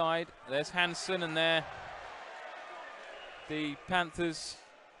left side. There's Hansen, and there the Panthers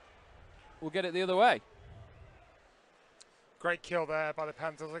will get it the other way. Great kill there by the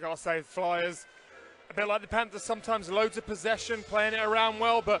Panthers. I gotta say, Flyers, a bit like the Panthers, sometimes loads of possession, playing it around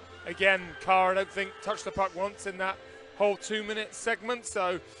well, but again, Carr, I don't think, touched the puck once in that whole 2-minute segment.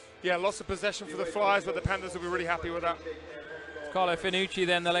 So, yeah, lots of possession for the Flyers, but the Panthers will be really happy with that. Carlo Finucci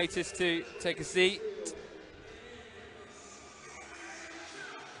then the latest to take a seat.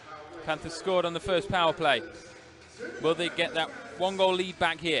 Panthers scored on the first power play. Will they get that 1-goal lead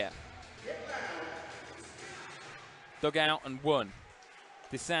back here? Dug out and won.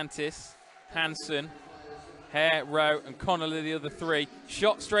 DeSantis, Hansen, Herr, Rowe, and Connolly, the other 3.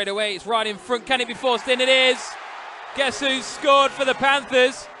 Shot straight away. It's right in front. Can it be forced in? It is. Guess who's scored for the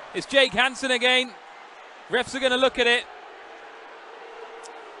Panthers? It's Jake Hansen again. Refs are going to look at it.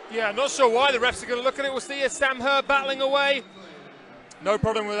 Yeah, not sure why the refs are going to look at it. We'll see Sam Herr battling away. No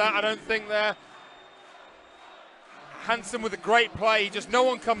problem with that, I don't think there. Hansen with a great play. Just no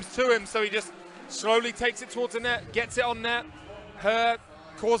one comes to him, so he just slowly takes it towards the net, gets it on net. Herr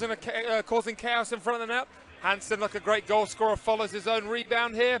causing chaos in front of the net. Hansen, like a great goal scorer, follows his own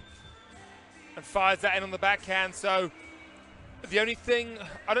rebound here and fires that in on the backhand. So the only thing,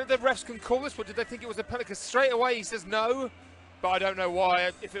 I don't know if the refs can call this, but did they think it was a penalty? Because straight away he says no. But I don't know why.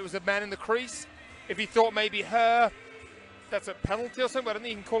 If it was a man in the crease, if he thought maybe Herr, that's a penalty or something, but I don't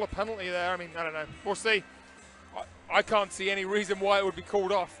think he can call a penalty there. I mean, I don't know. We'll see. I can't see any reason why it would be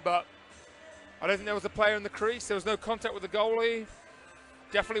called off, but I don't think there was a player in the crease. There was no contact with the goalie.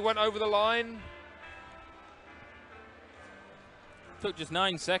 Definitely went over the line. Took just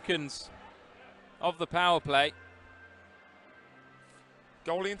 9 seconds of the power play.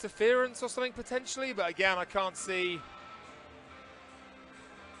 Goalie interference or something potentially, but again, I can't see.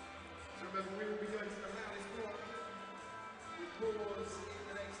 Remember, we will be going to the loudest block. We pause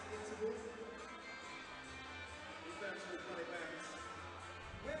the next interval. It's actually funny bands.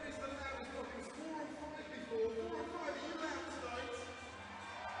 Where is the loudest block? It was 4 and 5 before. 4 and 5, are you loud tonight?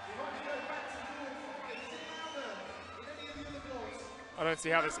 We might go back to 4 and 5. Is it louder in any of the other blocks? I don't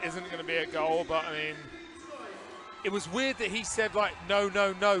see how this isn't going to be a goal, but I mean, It was weird that he said, like, no,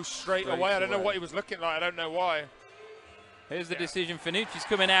 no, no, straight away. I don't know what he was looking like. I don't know why. Here's the decision. Finucci's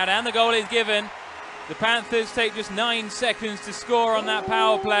coming out, and the goal is given. The Panthers take just 9 seconds to score on that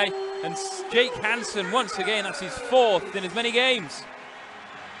power play. And Jake Hansen, once again, that's his 4th in as many games.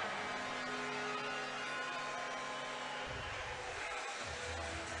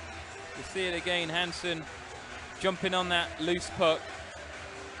 You see it again, Hansen jumping on that loose puck.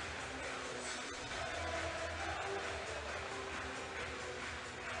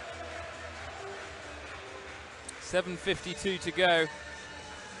 .7:52 to go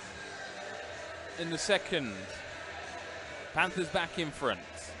in the second. Panthers back in front.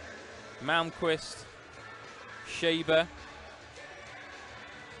 Malmquist, Shaber.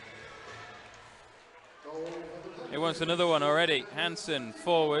 He wants another one already. Hansen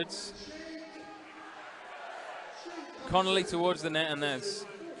forwards. Connolly towards the net, and there's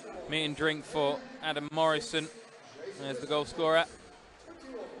meat and drink for Adam Morrison. There's the goal scorer.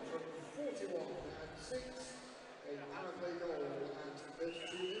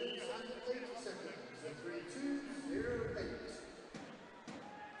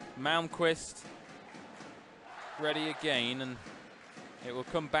 Malmquist ready again, and it will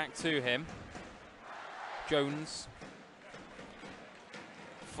come back to him. Jones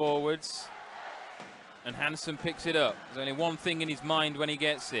forwards, and Hansen picks it up. There's only one thing in his mind when he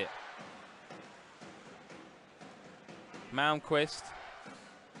gets it. Malmquist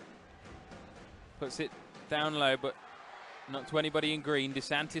puts it down low, but not to anybody in green.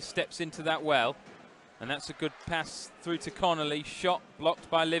 DeSantis steps into that well. And that's a good pass through to Connolly. Shot blocked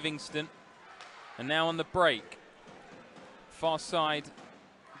by Livingston. And now on the break. Far side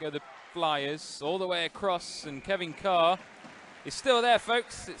go the Flyers all the way across. And Kevin Carr is still there,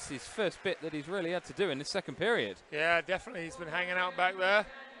 folks. It's his first bit that he's really had to do in the second period. Yeah, definitely. He's been hanging out back there.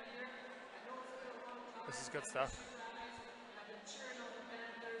 This is good stuff.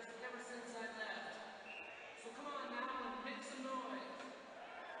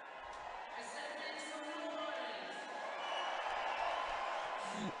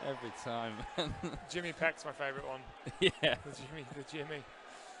 Every time. Jimmy Peck's my favourite one. Yeah. The Jimmy.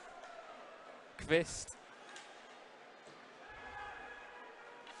 Kvist.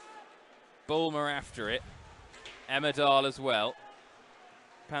 Bulmer after it. Emmerdahl as well.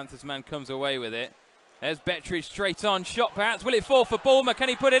 Panthers man comes away with it. There's Bettridge straight on. Shot perhaps. Will it fall for Bulmer? Can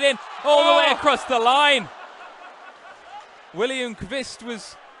he put it in? All the way across the line. William Kvist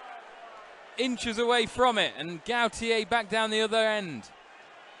was inches away from it. And Gautier back down the other end.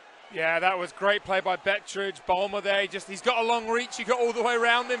 Yeah, that was great play by Bettridge. Bulmer there, he's got a long reach. He got all the way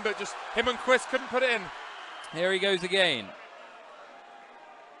around him, but just him and Quist couldn't put it in. Here he goes again.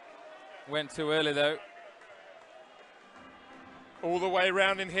 Went too early though. All the way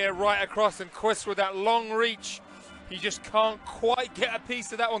around in here, right across, and Quist with that long reach. He just can't quite get a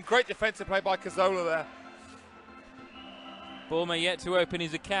piece of that one. Great defensive play by Cazzola there. Bulmer yet to open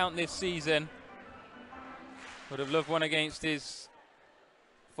his account this season. Would have loved one against his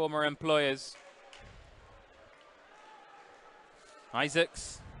former employers.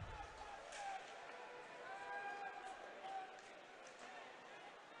 Isaacs.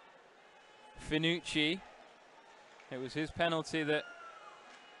 Finucci. It was his penalty that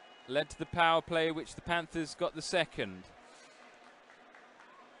led to the power play, which the Panthers got the second.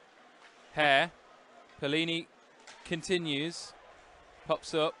 Herr. Pellini continues.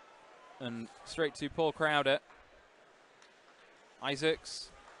 Pops up and straight to Paul Crowder. Isaacs.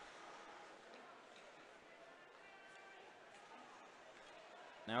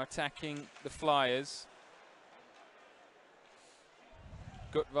 Now attacking the Flyers.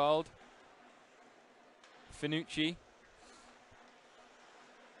 Gutwald. Finucci.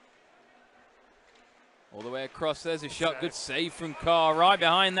 All the way across, there's a shot. Good save from Carr. Right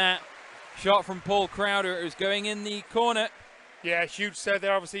behind that shot from Paul Crowder. It was going in the corner. Yeah, huge save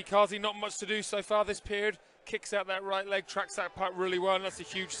there. Obviously, Kazi not much to do so far this period. Kicks out that right leg, tracks that puck really well, and that's a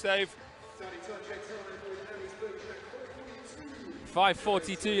huge save.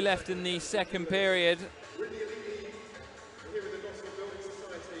 5:42 left in the second period.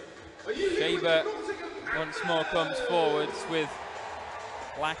 Shaber once more comes forwards with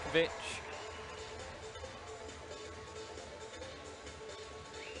Lakovic.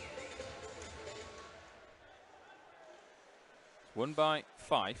 Won by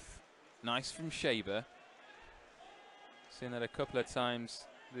Fife. Nice from Shaber. Seen that a couple of times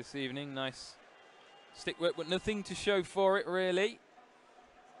this evening. Nice stick work, but nothing to show for it, really.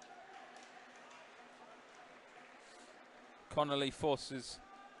 Connolly forces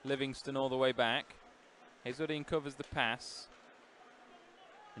Livingston all the way back. Hazeldean covers the pass.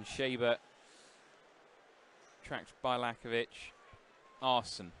 And Shaber tracked by Lakovic.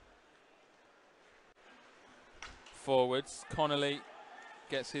 Arson. Forwards. Connolly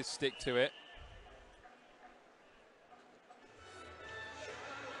gets his stick to it.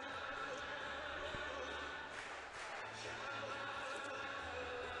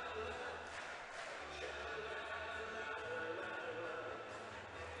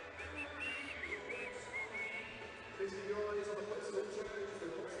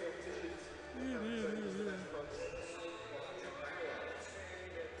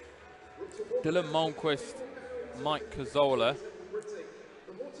 Dylan Malmquist, Mike Cazzola,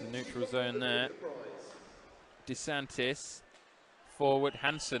 the neutral zone there. DeSantis, forward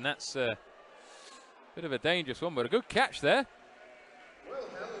Hansen. That's a bit of a dangerous one, but a good catch there. Well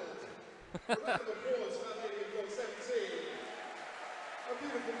held. Round of applause for the 17. A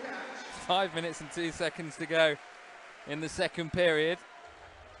beautiful catch. 5 minutes and 2 seconds to go in the second period.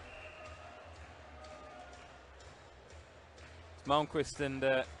 It's Malmquist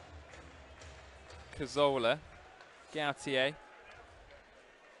and Cazzola, Gautier.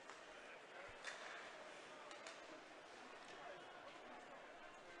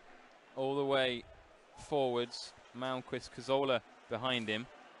 All the way forwards, Malmquist, Cazzola behind him.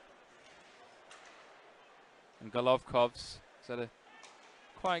 And Golovkov's had a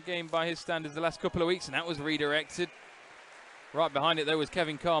quiet game by his standards the last couple of weeks, and that was redirected. Right behind it, though, was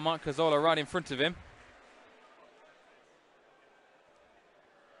Kevin Carr. Mike Cazzola right in front of him.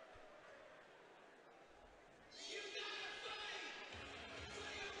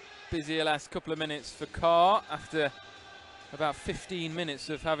 Busier last couple of minutes for Carr after about 15 minutes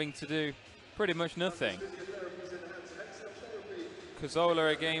of having to do pretty much nothing.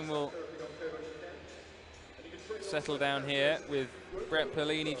 Cazzola again will settle down here with Brett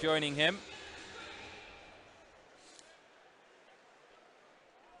Pellini joining him.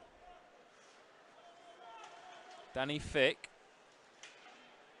 Danny Fick.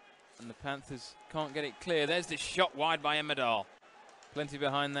 And the Panthers can't get it clear. There's the shot wide by Emmerdahl. Plenty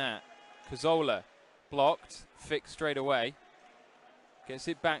behind that. Cazzola blocked. Fick straight away. Gets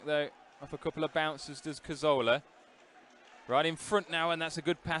it back though. Off a couple of bounces does Cazzola. Right in front now, and that's a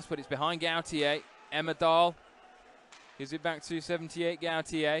good pass, but it's behind Gautier. Emmerdahl gives it back to 78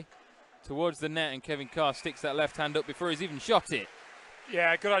 Gautier. Towards the net, and Kevin Carr sticks that left hand up before he's even shot it.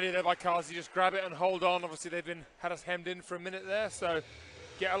 Yeah, good idea there by Carr. You just grab it and hold on. Obviously they've had us hemmed in for a minute there, so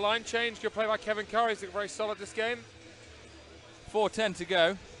get a line change. Good play by Kevin Carr. He's looked very solid this game. 4:10 to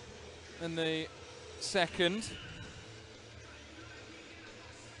go in the second.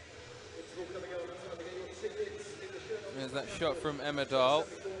 There's that shot from Emmerdahl.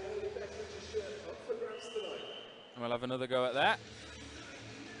 And we'll have another go at that.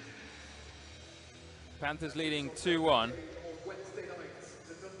 Panthers leading 2-1.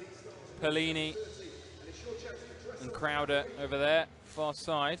 Pellini and Crowder over there, far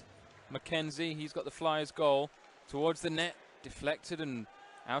side. McKenzie, he's got the Flyers goal towards the net. Deflected and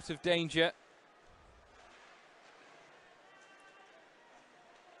out of danger.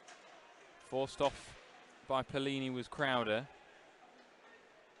 Forced off by Pellini was Crowder.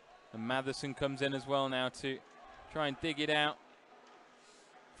 And Matherson comes in as well now to try and dig it out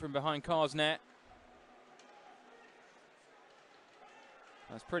from behind Carr's net.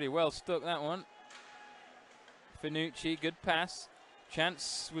 That's pretty well stuck, that one. Finucci, good pass.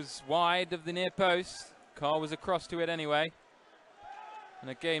 Chance was wide of the near post. Carr was across to it anyway. And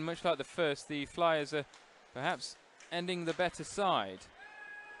again, much like the first, the Flyers are perhaps ending the better side.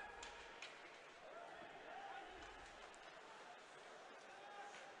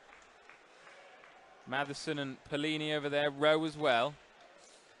 Matherson and Pellini over there, Rowe as well.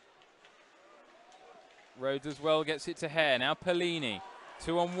 Rhodes as well gets it to Herr. Now Pellini,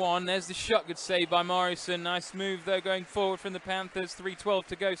 2-on-1. There's the shot, good save by Morrison. Nice move though going forward from the Panthers. 3:12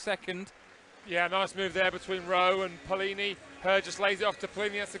 to go second. Yeah, nice move there between Rowe and Pellini. Herr just lays it off to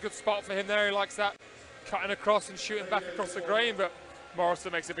Pellini. That's a good spot for him there. He likes that, cutting across and shooting back across the grain, but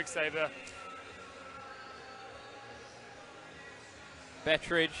Morrison makes a big save there.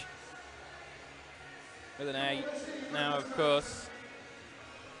 Bettridge with an A. Now, of course,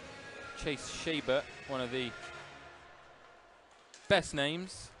 Chase Shaber, one of the best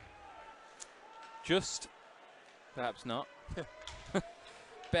names. Just, perhaps not.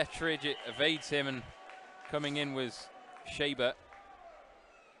 Bettridge, it evades him, and coming in was Shaber.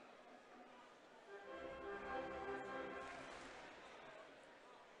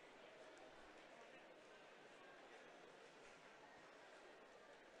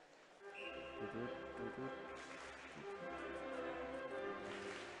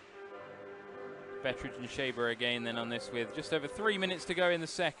 Bettridge and Shaber again then on this with just over 3 minutes to go in the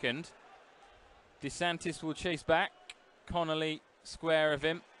second. DeSantis will chase back. Connolly square of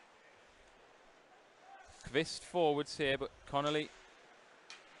him. Kvist forwards here, but Connolly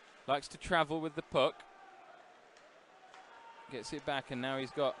likes to travel with the puck. Gets it back, and now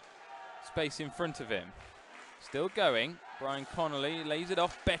he's got space in front of him. Still going. Brian Connolly lays it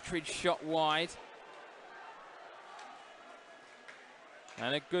off. Bettridge shot wide.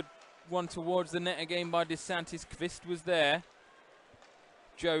 And a good one towards the net again by DeSantis. Kvist was there.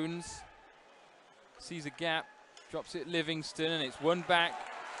 Jones sees a gap, drops it Livingston, and it's won back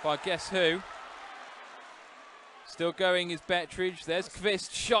by guess who? Still going is Bettridge. There's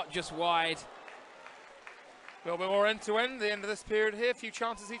Kvist, shot just wide. A little bit more end-to-end, the end of this period here. A few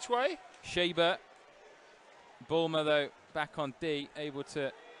chances each way. Shaber. Bulmer, though, back on D, able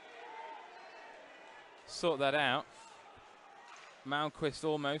to sort that out. Malmquist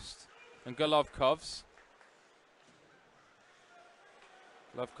almost. And Golovkov's.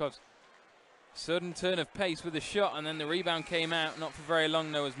 Golovkov's sudden turn of pace with a shot, and then the rebound came out. Not for very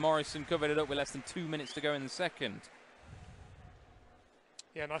long, though, as Morrison covered it up with less than 2 minutes to go in the second.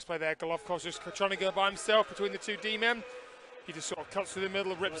 Yeah, nice play there. Golovkov's just trying to go by himself between the two D-men. He just sort of cuts through the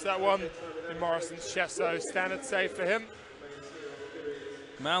middle, rips that one in Morrison's chest, so standard save for him.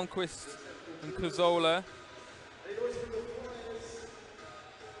 Malmquist and Cazzola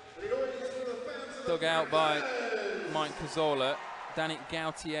dug out by Mike Cazzola. Danik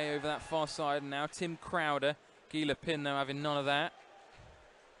Gautier over that far side, and now Tim Crowder. Gila Pin, though, having none of that.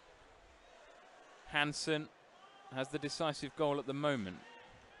 Hansen has the decisive goal at the moment.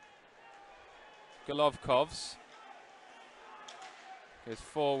 Golovkov's goes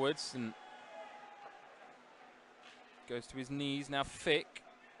forwards and goes to his knees. Now Fick.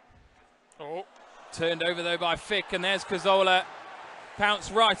 Oh. Turned over, though, by Fick, and there's Cazzola.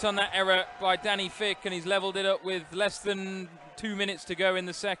 Pounced right on that error by Danny Fick, and he's levelled it up with less than 2 minutes to go in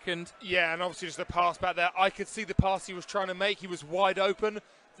the second. Yeah, and obviously just a pass back there. I could see the pass he was trying to make. He was wide open.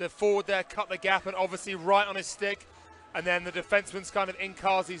 The forward there cut the gap, and obviously right on his stick. And then the defenseman's kind of in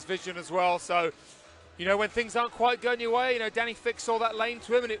Kazi's vision as well. So, you know, when things aren't quite going your way, you know, Danny Fick saw that lane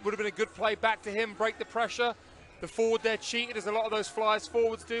to him, and it would have been a good play back to him, break the pressure. The forward there cheated, as a lot of those Flyers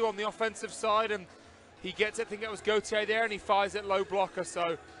forwards do on the offensive side, and he gets it. I think that was Gautier there, and he fires it low blocker.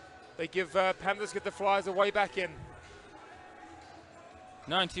 So they give Panthers get the Flyers a way back in.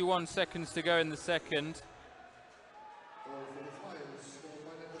 91 seconds to go in the second.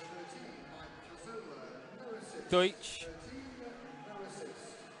 Deutsch.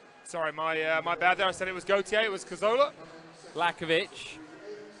 Sorry, my bad there. I said it was Gautier. It was Cazzola. Lakovic.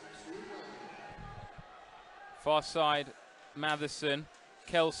 Far side, Matheson.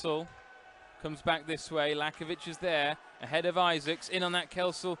 Kelsel comes back this way. Lakovic is there, ahead of Isaacs. In on that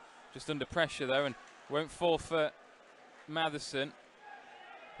Kelsel, just under pressure though, and won't fall for Matheson.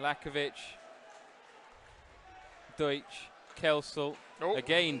 Lakovic. Deutsch. Kelsel. Oh.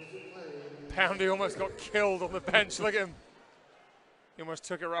 Again. Poundy almost got killed on the bench. Look at him. He almost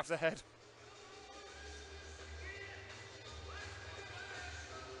took it right off the head.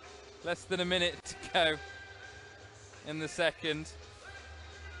 Less than a minute to go in the second.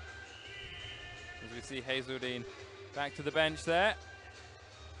 As we see Hazeldine back to the bench there.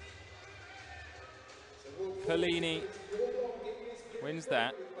 Collini wins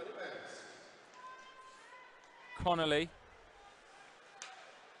that. Connolly.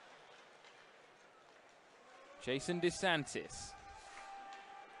 Jason DeSantis.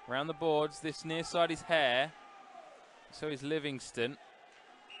 Around the boards, this near side is Herr. So is Livingston.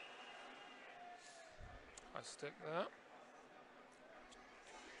 I stick that.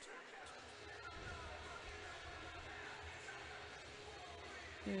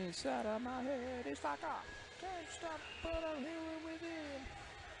 Inside of my head, it's like I can't stop, but I'm here within.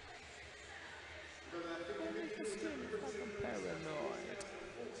 I'm paranoid.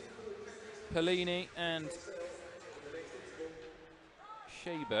 Pellini and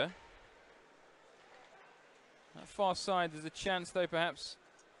Shaber. That far side, there's a chance though, perhaps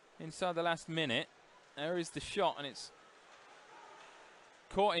inside the last minute. There is the shot, and it's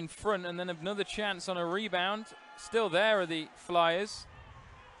caught in front, and then another chance on a rebound. Still there are the Flyers.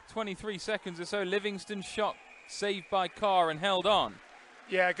 23 seconds or so. Livingston shot saved by Carr and held on.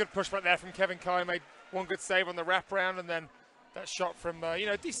 Yeah, good push back there from Kevin Carr. Made one good save on the wraparound, and then that shot from, you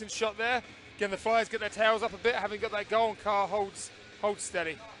know, decent shot there. Again, the Flyers get their tails up a bit, having got that goal, and Carr holds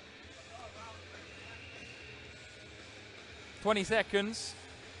steady. 20 seconds.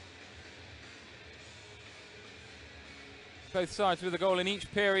 Both sides with a goal in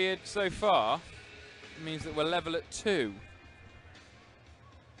each period so far. It means that we're level at 2.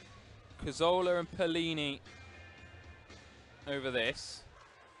 Cazzola and Pellini over this.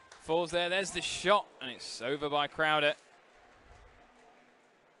 Falls there, there's the shot, and it's over by Crowder.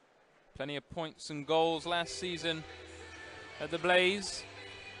 Plenty of points and goals last season at the Blaze.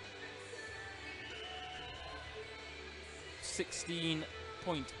 16.8.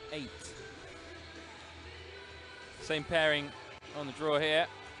 Same pairing on the draw here.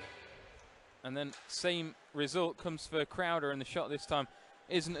 And then same result comes for Crowder, and the shot this time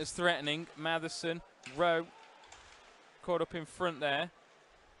isn't as threatening. Matherson, Rowe, caught up in front there.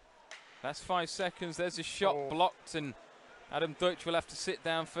 That's 5 seconds. There's a shot blocked, and Adam Deutsch will have to sit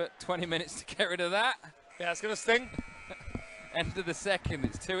down for 20 minutes to get rid of that. Yeah, it's going to sting. End of the second,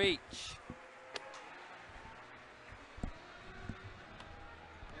 it's 2 each.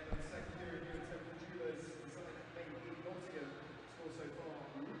 And the second period, here at Temple Jewelers, inside main league Nottingham, score so far,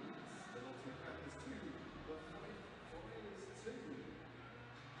 leads the Nottingham Panthers 2, the Fife Flyers 2.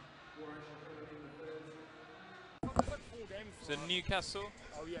 More action coming in the third. So Newcastle.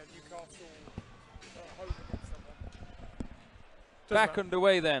 Oh yeah, Newcastle home against someone. Back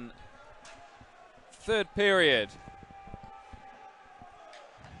underway then. Third period.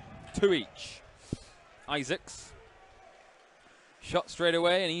 2 each. Isaacs. Shot straight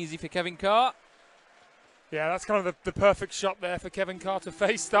away and easy for Kevin Carr. Yeah, that's kind of the perfect shot there for Kevin Carr to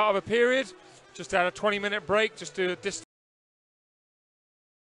face. Start of a period. Just had a 20-minute break just to distance.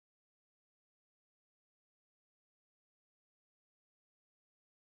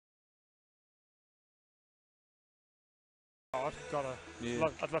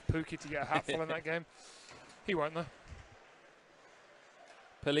 I'd love Pookie to get a hatful in that game. He won't though.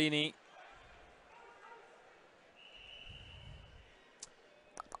 Pellini.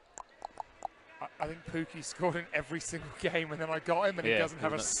 I think Pookie scored in every single game, and then I got him, and he doesn't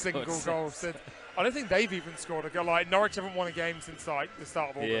have a single goal since. I don't think they've even scored a goal. Like Norwich haven't won a game since like the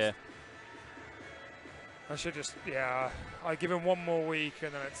start of August. Yeah. I should just, I give him one more week,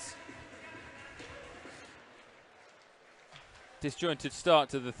 and then it's. Disjointed start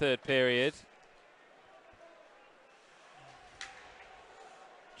to the third period.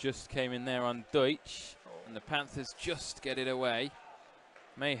 Just came in there on Deutsch, and the Panthers just get it away.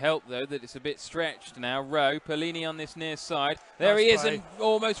 May help though that it's a bit stretched now. Rowe, Pellini on this near side. There he is, and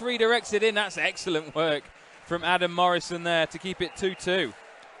almost redirects it in. That's excellent work from Adam Morrison there to keep it 2-2.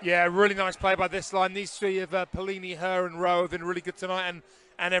 Yeah, really nice play by this line. These three of Pellini, Herr and Rowe have been really good tonight,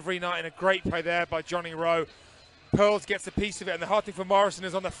 and every night, and a great play there by Johnny Rowe. Pearls gets a piece of it, and the hard thing for Morrison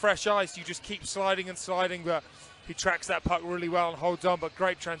is on the fresh ice, you just keep sliding and sliding, but he tracks that puck really well and holds on, but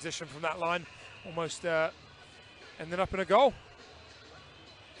great transition from that line. Almost ended up in a goal.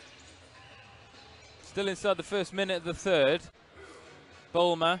 Still inside the first minute of the third.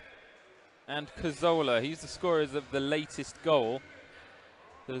 Bulmer and Cazzola. He's the scorers of the latest goal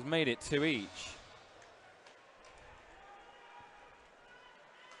that has made it 2 each.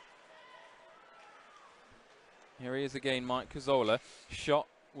 Here he is again, Mike Cazzola. Shot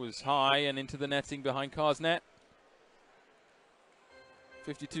was high and into the netting behind Carr's net.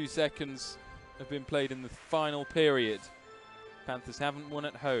 52 seconds have been played in the final period. Panthers haven't won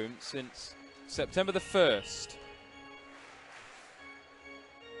at home since September the 1st.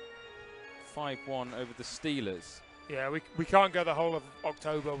 5-1 over the Steelers. Yeah, we can't go the whole of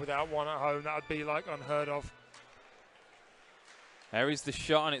October without one at home. That would be like unheard of. There is the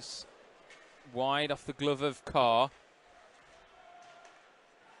shot, and it's wide off the glove of Carr.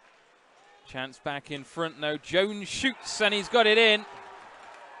 Chance back in front, no. Jones shoots, and he's got it in.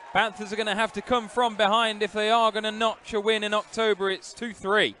 Panthers are going to have to come from behind if they are going to notch a win in October. It's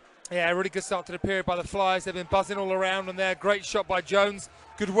 2-3. Yeah, really good start to the period by the Flyers. They've been buzzing all around, and there, great shot by Jones.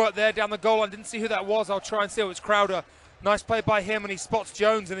 Good work there down the goal line. Didn't see who that was. I'll try and see. It's Crowder. Nice play by him, and he spots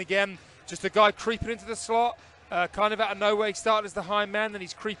Jones. And again, just a guy creeping into the slot. Kind of out of nowhere. He started as the high man, then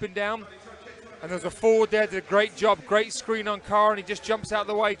he's creeping down. And there's a forward there, did a great job. Great screen on Carr, and he just jumps out of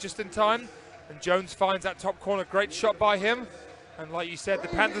the way just in time. And Jones finds that top corner. Great shot by him. And like you said, the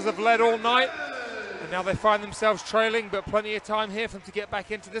Panthers have led all night. And now they find themselves trailing, but plenty of time here for them to get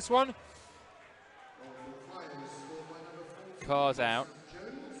back into this one. Carr's out.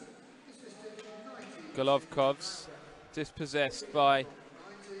 Golovkov's dispossessed by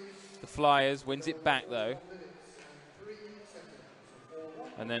the Flyers. Wins it back, though.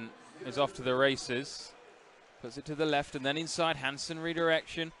 And then is off to the races. Puts it to the left, and then inside. Hansen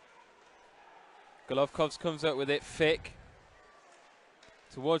redirection. Golovkov's comes up with it. Fick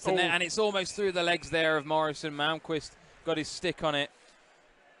towards the net, and it's almost through the legs there of Morrison. Malmquist got his stick on it.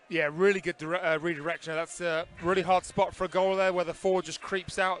 Yeah, really good redirection. That's a really hard spot for a goal there, where the forward just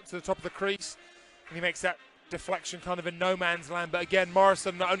creeps out to the top of the crease, and he makes that deflection kind of in no man's land. But again,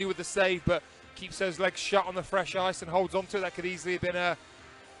 Morrison not only with the save, but keeps those legs shut on the fresh ice and holds on to it. That could easily have been a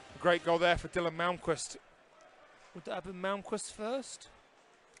Great goal there for Dylan Malmquist. Would that have been Malmquist first?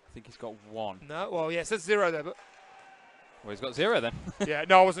 I think he's got 1. No, well, yeah, it says 0 there, but... Well, he's got 0 then. Yeah,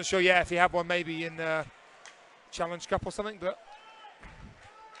 no, I wasn't sure, yeah, if he had one maybe in Challenge Cup or something, but...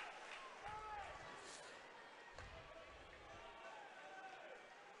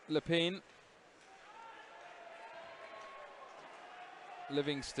 Lepine.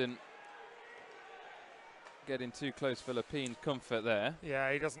 Livingston getting too close for Lepine's comfort there.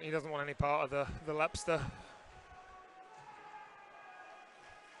 Yeah, he doesn't want any part of the Lepster.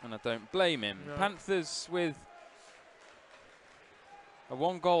 And I don't blame him. No. Panthers with a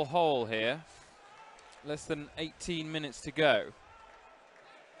 1-goal hole here. Less than 18 minutes to go.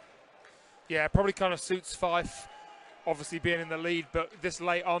 Yeah, probably kind of suits Fife, obviously being in the lead, but this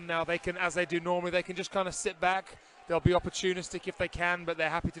late on now, they can, as they do normally, they can just kind of sit back. They'll be opportunistic if they can, but they're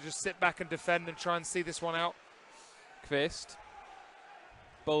happy to just sit back and defend and try and see this one out. Kvist.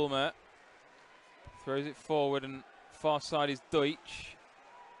 Bulmer throws it forward, and far side is Deutsch.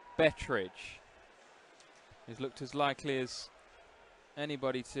 Bettridge. He's looked as likely as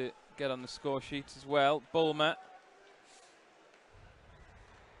anybody to get on the score sheet as well. Bulmer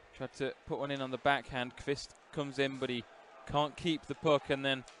tried to put one in on the backhand. Kvist comes in, but he can't keep the puck, and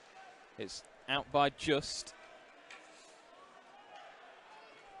then it's out by just.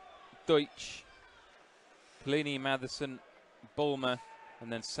 Deutsch, Pelini, Matheson, Bulmer,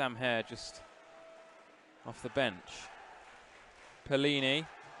 and then Sam Herr just off the bench. Pelini,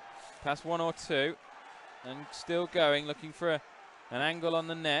 pass 1 or 2, and still going, looking for an angle on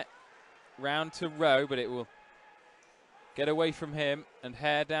the net. Round to Rowe, but it will get away from him, and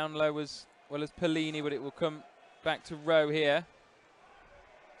Herr down low as well as Pelini, but it will come back to Rowe here.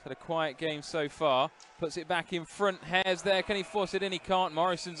 He's had a quiet game so far. Puts it back in front. Hare's there. Can he force it in? He can't.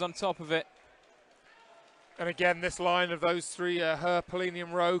 Morrison's on top of it. And again, this line of those three, Herr, Pelini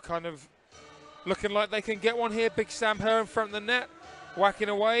and Rowe, kind of looking like they can get one here. Big Sam Herr in front of the net, whacking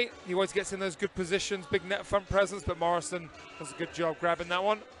away. He always gets in those good positions, big net front presence, but Morrison does a good job grabbing that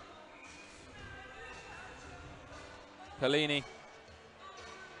one. Pelini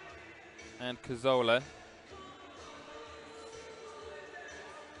and Cazzola.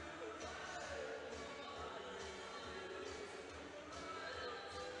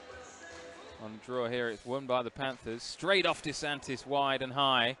 On draw here, it's won by the Panthers. Straight off DeSantis, wide and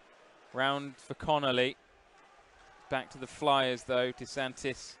high. Round for Connolly. Back to the Flyers though,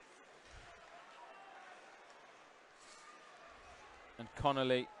 DeSantis. And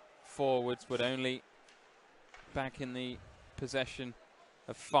Connolly forwards, but only back in the possession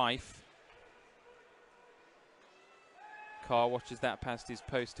of Fife. Carr watches that past his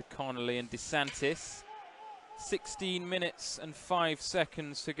post to Connolly and DeSantis. 16 minutes and 5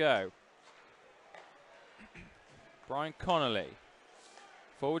 seconds to go. Brian Connolly.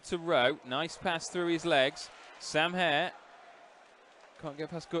 Forward to Rowe. Nice pass through his legs. Sam Herr. Can't get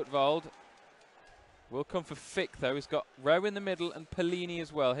past Gutwald. Will come for Fick though. He's got Rowe in the middle and Pelini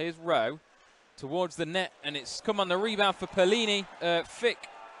as well. Here's Rowe towards the net, and it's come on the rebound for Pelini. Fick.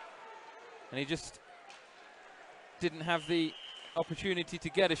 And he just didn't have the opportunity to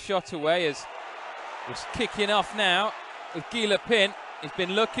get a shot away, as was kicking off now with Guy Lepine. He's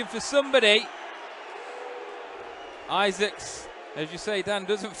been looking for somebody. Isaacs, as you say, Dan,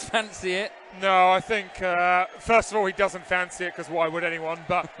 doesn't fancy it. No, I think, first of all, he doesn't fancy it, because why would anyone?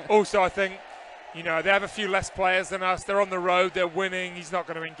 But also, I think, you know, they have a few less players than us. They're on the road. They're winning. He's not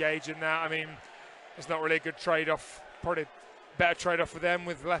going to engage in that. I mean, it's not really a good trade-off. Probably better trade-off for them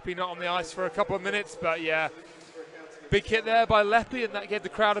with Leppy not on the ice for a couple of minutes. But, yeah, big hit there by Leppy, and that gave the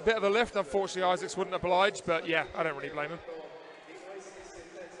crowd a bit of a lift. Unfortunately, Isaacs wouldn't oblige. But, yeah, I don't really blame him.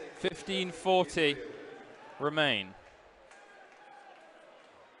 15:40 remain.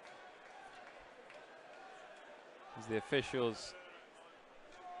 As the officials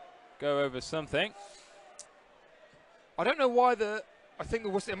go over something. I don't know why I think the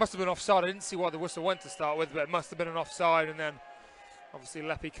whistle, it must have been offside. I didn't see why the whistle went to start with, but it must have been an offside, and then obviously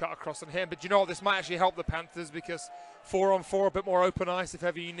Leppy cut across on him. But you know what, this might actually help the Panthers, because 4-on-4, a bit more open ice if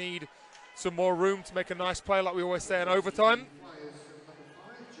ever you need some more room to make a nice play, like we always say in overtime.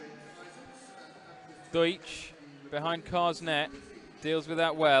 Deutsch behind Carr's net, deals with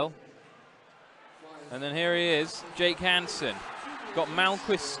that well. And then here he is, Jake Hansen. Got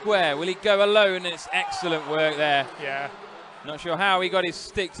Malmquist square. Will he go alone? It's excellent work there. Yeah. Not sure how he got his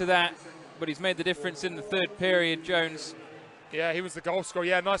stick to that, but he's made the difference in the third period, Jones. Yeah, he was the goal scorer.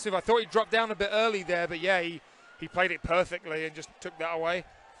 Yeah, nice move. I thought he dropped down a bit early there, but yeah, he played it perfectly and just took that away.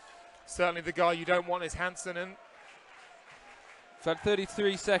 Certainly the guy you don't want is Hansen. And we've had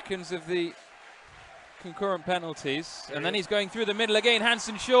 33 seconds of the concurrent penalties. And then he's going through the middle again.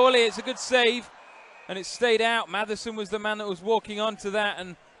 Hansen, surely it's a good save. And it stayed out. Matherson was the man that was walking onto that,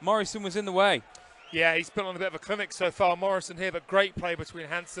 and Morrison was in the way. Yeah, he's put on a bit of a clinic so far, Morrison here, but great play between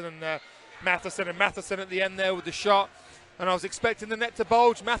Hansen and Matherson. And Matherson at the end there with the shot. And I was expecting the net to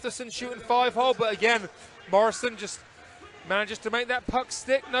bulge. Matherson shooting 5-hole, but again, Morrison just manages to make that puck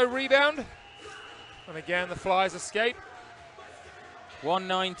stick. No rebound. And again, the Flyers escape.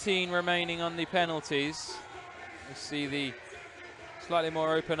 1:19 remaining on the penalties. We see the slightly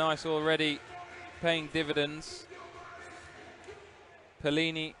more open ice already paying dividends.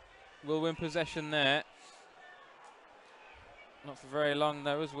 Pellini will win possession there. Not for very long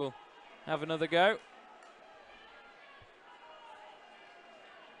though, as we'll have another go.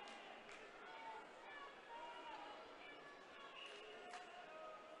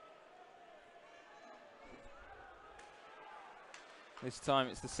 This time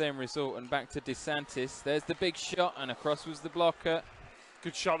it's the same result, and back to DeSantis. There's the big shot, and across was the blocker.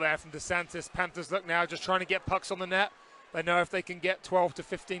 Good shot there from DeSantis. Panthers look now just trying to get pucks on the net. They know if they can get 12 to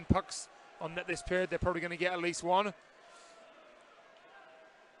 15 pucks on net this period, they're probably going to get at least one.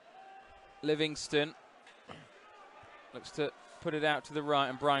 Livingston looks to put it out to the right,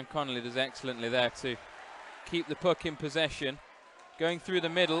 and Brian Connolly does excellently there to keep the puck in possession. Going through the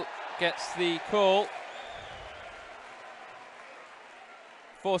middle, gets the call.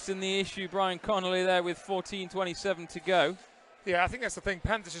 Forcing the issue, Brian Connolly there with 14:27 to go. Yeah, I think that's the thing.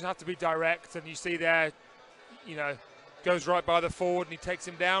 Panthers just have to be direct, and you see there, you know, goes right by the forward and he takes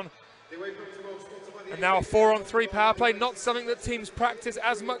him down. And now a 4-on-3 power play, not something that teams practice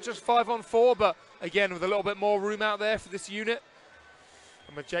as much as 5-on-4, but again, with a little bit more room out there for this unit.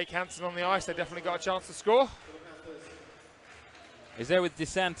 And with Jake Hansen on the ice, they definitely got a chance to score. He's there with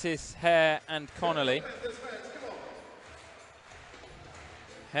DeSantis, Herr and Connolly.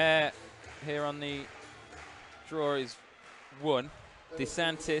 Herr here on the draw is 1.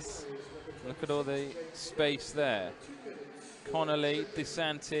 DeSantis, look at all the space there. Connolly,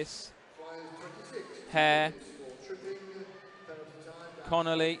 DeSantis, Herr.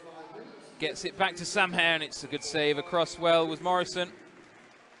 Connolly gets it back to Sam Herr, and it's a good save across well with Morrison.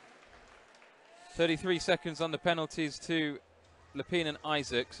 33 seconds on the penalties to Lepine and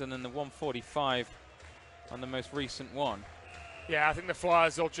Isaacs, and then the 1:45 on the most recent one. Yeah, I think the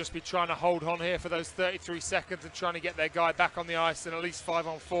Flyers will just be trying to hold on here for those 33 seconds and trying to get their guy back on the ice in at least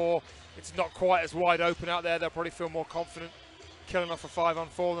 5-on-4. It's not quite as wide open out there. They'll probably feel more confident killing off a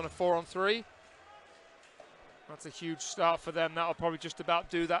 5-on-4 than a 4-on-3. That's a huge start for them. That'll probably just about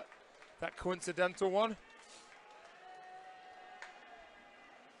do that coincidental one.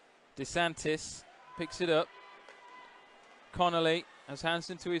 DeSantis picks it up. Connolly has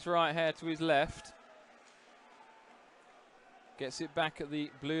Hansen to his right, Herr to his left. Gets it back at the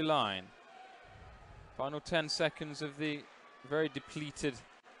blue line. Final 10 seconds of the very depleted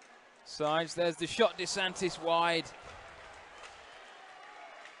sides. There's the shot, DeSantis wide.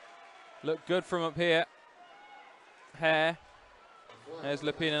 Look good from up here. Herr. There's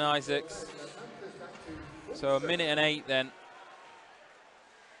Lepine and Isaacs. So 1:08 then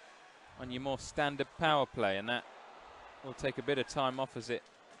on your more standard power play, and that will take a bit of time off as it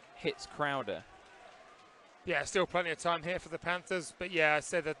hits Crowder. Yeah, still plenty of time here for the Panthers. But yeah, I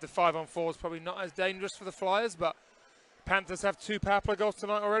said that the 5-on-4 is probably not as dangerous for the Flyers, but Panthers have 2 power play goals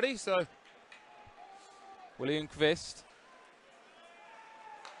tonight already, so. William Kvist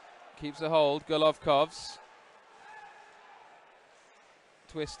keeps a hold. Golovkovs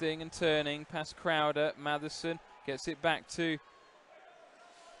twisting and turning past Crowder. Matherson gets it back to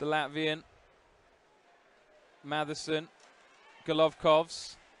the Latvian. Matherson,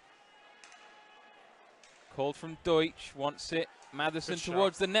 Golovkovs. Called from Deutsch, wants it. Matherson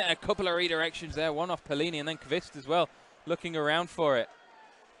towards the net. A couple of redirections there. One off Pellini and then Kvist as well, looking around for it.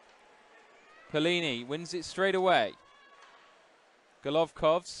 Pellini wins it straight away.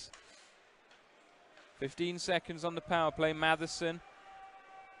 Golovkovs. 15 seconds on the power play. Matherson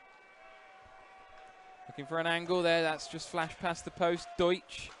looking for an angle there. That's just flashed past the post.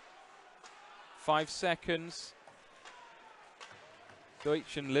 Deutsch. 5 seconds.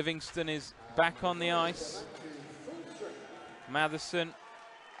 Deutsch and Livingston is back on the ice. Matherson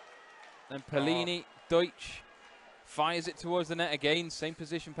and Pellini. Deutsch fires it towards the net again. Same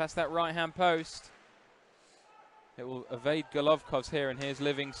position past that right-hand post. It will evade Golovkovs here, and here's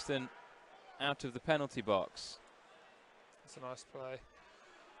Livingston out of the penalty box. That's a nice play.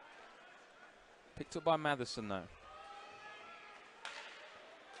 Picked up by Matherson though.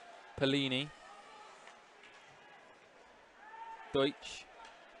 Pellini. Deutsch.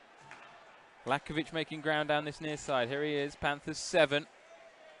 Lakovic making ground down this near side. Here he is, Panthers 7.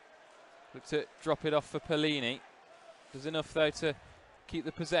 Look to drop it off for Pellini. Does enough though to keep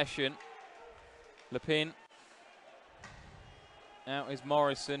the possession. Lepin. Out is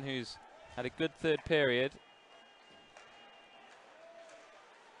Morrison, who's had a good third period.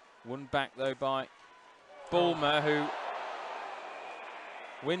 Won back though by Bulmer, who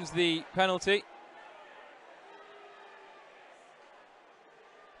wins the penalty.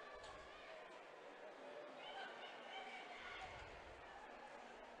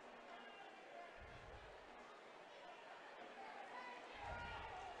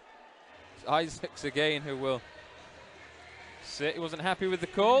 Isaacs again, who will sit. He wasn't happy with the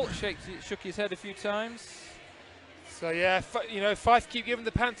call. Shook his head a few times. So yeah, you know, Fife keep giving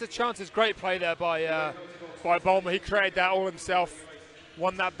the Panthers chances. Great play there by Bulmer. He created that all himself.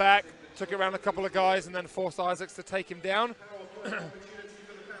 Won that back, took it around a couple of guys, and then forced Isaacs to take him down.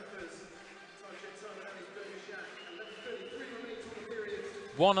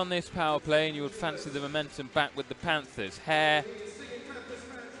 One on this power play, and you would fancy the momentum back with the Panthers. Herr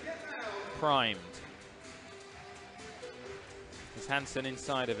primed. There's Hansen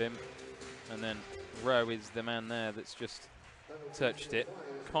inside of him, and then Rowe is the man there that's just touched it.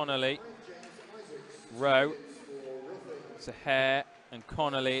 Connolly, Rowe, to Herr and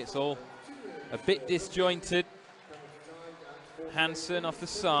Connolly. It's all a bit disjointed. Hansen off the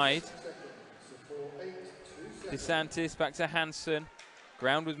side. DeSantis back to Hansen.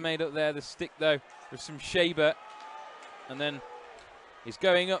 Ground was made up there. The stick though with some Shaber, and then he's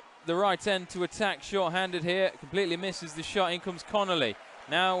going up the right end to attack, short-handed here. Completely misses the shot. In comes Connolly.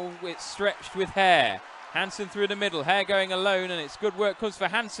 Now it's stretched with Herr. Hansen through the middle. Herr going alone, and it's good work comes for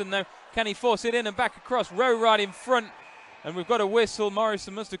Hansen though. Can he force it in and back across? Rowe right in front, and we've got a whistle.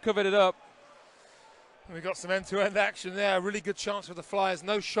 Morrison must have covered it up. And we've got some end-to-end action there. A really good chance for the Flyers.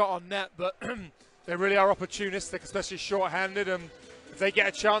 No shot on net, but they really are opportunistic, especially short-handed. And if they get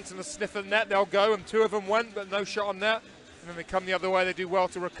a chance and a sniff of the net, they'll go. And two of them went, but no shot on net. And then they come the other way. They do well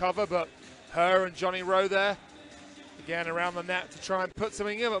to recover, but Herr and Johnny Rowe there, again around the net to try and put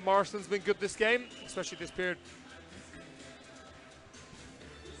something in. But Morrison's been good this game, especially this period.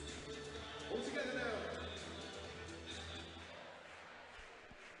 Altogether now.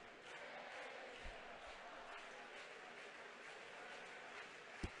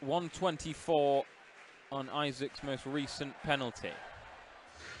 124 on Isaac's most recent penalty.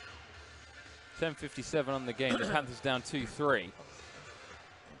 10:57 on the game. The Panthers down 2-3.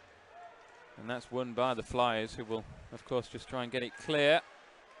 And that's won by the Flyers, who will, of course, just try and get it clear.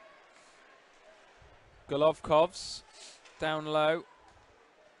 Golovkov's down low.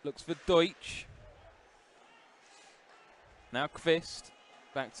 Looks for Deutsch. Now Kvist.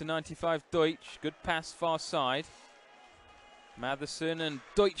 Back to 95 Deutsch. Good pass far side. Matherson and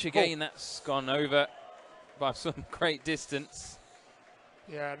Deutsch again. That's gone over by some great distance.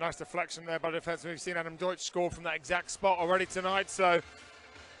 Yeah, nice deflection there by the defence. We've seen Adam Deutsch score from that exact spot already tonight, so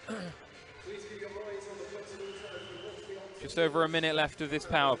just over a minute left of this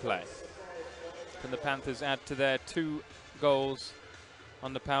power play. Can the Panthers add to their 2 goals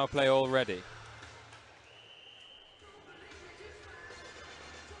on the power play already?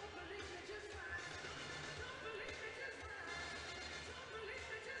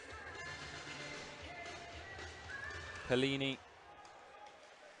 Pellini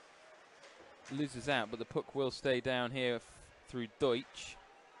loses out, but the puck will stay down here through Deutsch.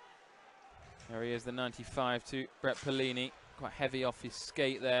 There he is, the 95 to Brett Pellini. Quite heavy off his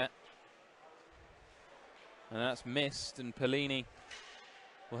skate there. And that's missed, and Pellini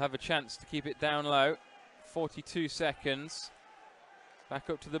will have a chance to keep it down low. 42 seconds. Back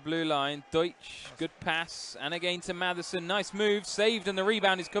up to the blue line. Deutsch, good pass, and again to Matherson. Nice move, saved, and the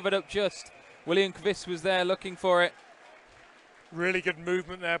rebound is covered up just. William Kvist was there looking for it. really good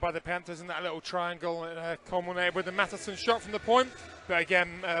movement there by the Panthers in that little triangle, and culminated with the Matterson shot from the point. But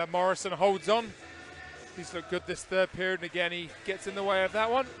again, Morrison holds on. He's looked good this third period, and again he gets in the way of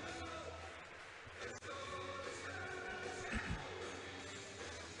that one.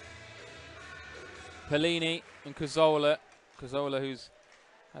 Pellini and Cazzola. Cazzola, who's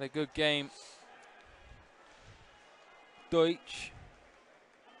had a good game. Deutsch.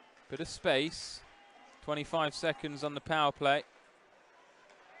 Bit of space. 25 seconds on the power play.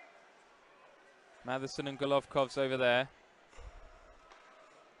 Matherson and Golovkov's over there.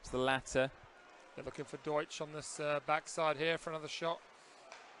 It's the latter. They're looking for Deutsch on this backside here for another shot.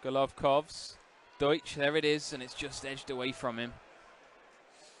 Golovkov's. Deutsch, there it is, and it's just edged away from him.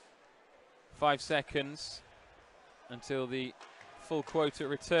 5 seconds until the full quota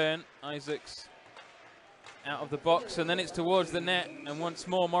return. Isaacs out of the box, and then it's towards the net, and once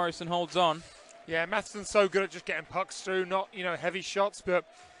more Morrison holds on. Yeah, Matheson's so good at just getting pucks through, not, you know, heavy shots, but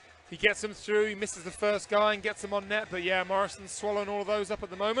He gets them through, he misses the first guy and gets them on net, but yeah, Morrison's swallowing all of those up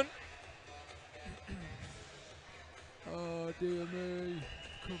at the moment. Oh, dear me.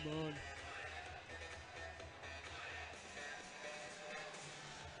 Come on.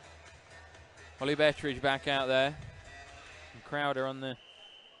 Ollie Bettridge back out there. And Crowder on the...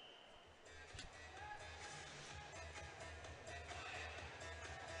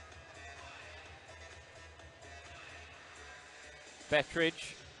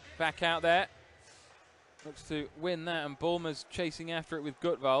 Bettridge back out there. Looks to win that, and Bulmer's chasing after it with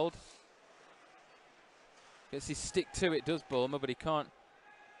Gutwald. Gets his stick to it, does Bulmer, but he can't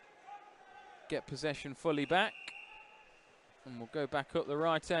get possession fully back. And we'll go back up the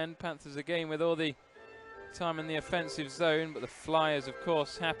right end. Panthers again with all the time in the offensive zone, but the Flyers, of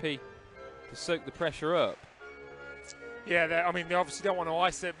course, happy to soak the pressure up. Yeah, I mean, they obviously don't want to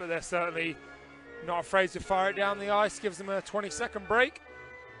ice it, but they're certainly not afraid to fire it down the ice. Gives them a 20-second break.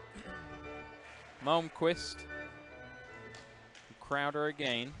 Malmquist. Crowder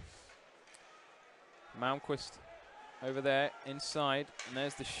again. Malmquist over there inside, and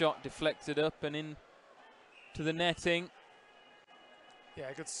there's the shot deflected up and in to the netting.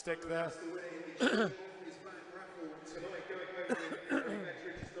 Yeah, good stick there.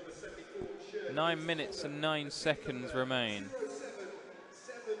 9 minutes and 9 seconds remain.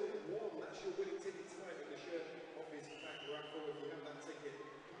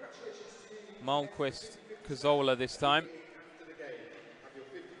 Malmquist, Cazzola this time.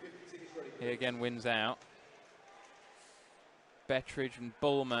 He again wins out. Bettridge and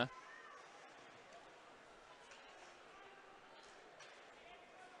Bulmer.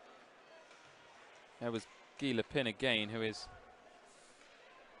 There was Guy Lepin again, who is,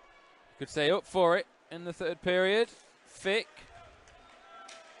 you could say, up for it in the third period. Fick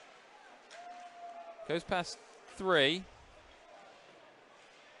goes past 3. And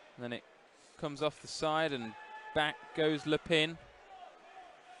then it comes off the side and back goes Lepin.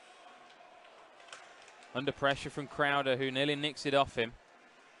 Under pressure from Crowder, who nearly nicks it off him.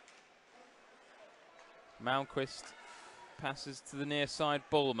 Malmquist passes to the near side,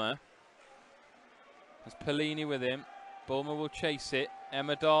 Bulmer. Has Pellini with him. Bulmer will chase it.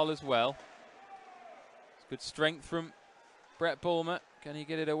 Emmerdal as well. It's good strength from Brett Bulmer. Can he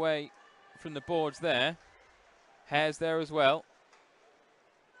get it away from the boards there? Herr's there as well.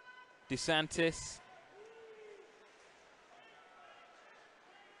 DeSantis.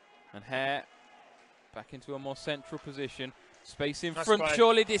 And Herr back into a more central position. Space in front,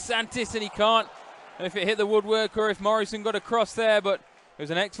 surely DeSantis, and he can't. And if it hit the woodwork or if Morrison got across there, but it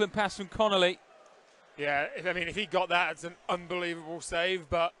was an excellent pass from Connolly. Yeah, I mean, if he got that, it's an unbelievable save,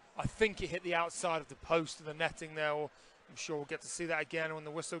 but I think it hit the outside of the post of the netting there. I'm sure we'll get to see that again when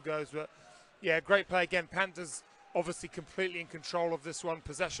the whistle goes. But yeah, great play again. Panthers obviously completely in control of this one,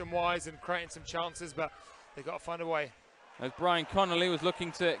 possession-wise, and creating some chances, but they've got to find a way. As Brian Connolly was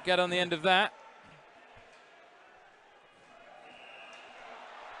looking to get on the end of that.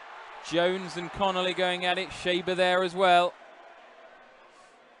 Jones and Connolly going at it. Shaber there as well.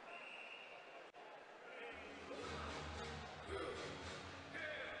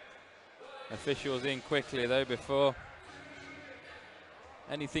 Officials in quickly though before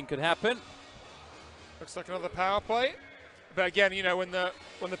anything could happen. Looks like another power play. But again, you know, when the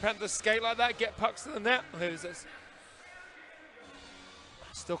Panthers skate like that, get pucks to the net. Who's this?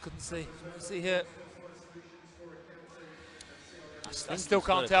 Still couldn't see. See here. I still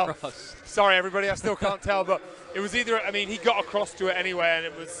can't tell. Sorry, everybody, I still can't tell. But it was either, I mean, he got across to it anyway, and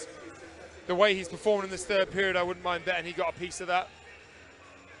it was the way he's performing in this third period. I wouldn't mind betting he got a piece of that.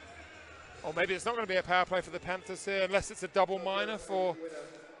 Or maybe it's not going to be a power play for the Panthers here, unless it's a double minor for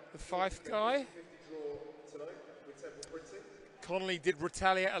the Fife guy. Connolly did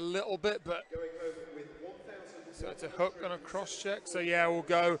retaliate a little bit, but so it's a hook and a cross check. So yeah, we'll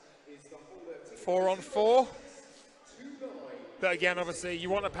go 4-on-4. But again, obviously, you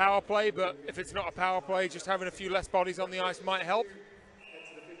want a power play, but if it's not a power play, just having a few less bodies on the ice might help.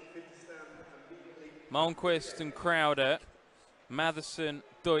 Malmquist and Crowder, Matheson,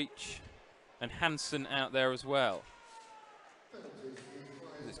 Deutsch, and Hansen out there as well.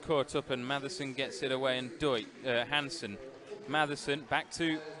 It's caught up and Matheson gets it away, and Hansen. Matheson back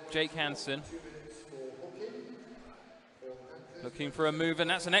to Jake Hansen. Looking for a move, and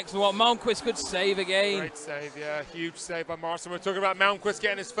that's an excellent one. Malmquist could save again. Great save, yeah. Huge save by Morrison. We're talking about Malmquist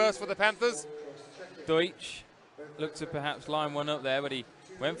getting his first for the Panthers. Deutsch looked to perhaps line one up there, but he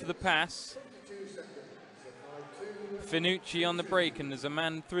went for the pass. Finucci on the break, and there's a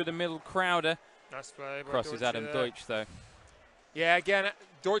man through the middle. Crowder. Nice play. Crosses Adam Deutsch, though. Yeah, again,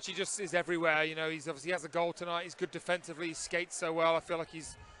 Deutsch just is everywhere. You know, he has a goal tonight. He's good defensively. He skates so well. I feel like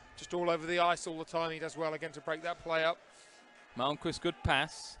he's just all over the ice all the time. He does well again to break that play up. Malmquist, good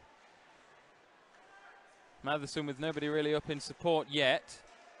pass. Matherson with nobody really up in support yet.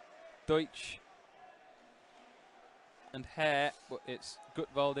 Deutsch and Herr, but it's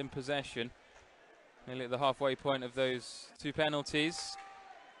Gutwald in possession. Nearly at the halfway point of those 2 penalties.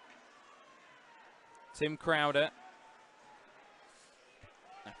 Tim Crowder.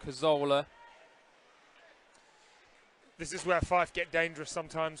 Cazzola. This is where Fife get dangerous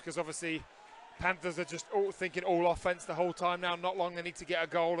sometimes, because obviously Panthers are just all thinking all offense the whole time now. Not long they need to get a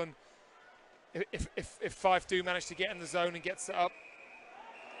goal, and if Fife do manage to get in the zone and get set up.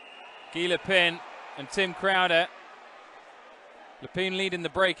 Guy Lepin and Tim Crowder. Lepin leading the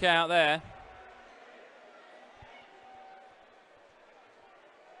breakout there.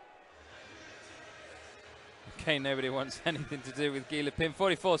 Okay, nobody wants anything to do with Guy Lepin.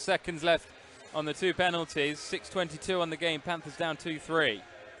 44 seconds left on the 2 penalties. 6:22 on the game. Panthers down 2-3.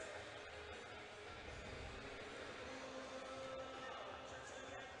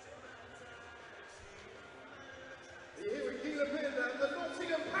 Here with Guy Lepin and the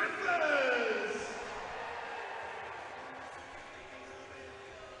Nottingham Panthers.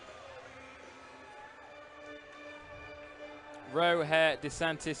 Rowe, Herr,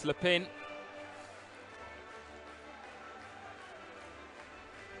 DeSantis, Lepin.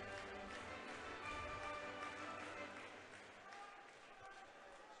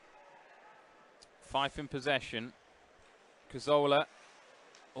 Fife in possession. Cazzola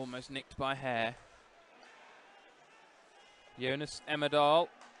almost nicked by Herr. Jonas Emmerdal.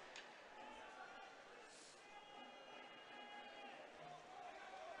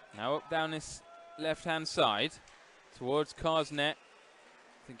 Now up down this left-hand side towards Carr's net.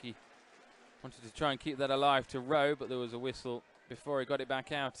 I think he wanted to try and keep that alive to Rowe, but there was a whistle before he got it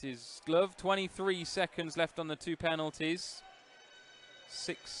back out his glove. 23 seconds left on the 2 penalties.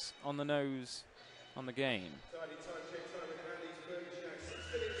 6 on the nose on the game. Tidy time check time with Andy's Bergerac.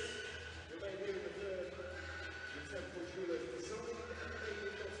 6 minutes remain here in the third. The Temple Jewelers design and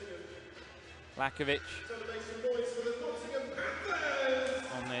Nottingham. Lakovic Trying to make some noise for the Nottingham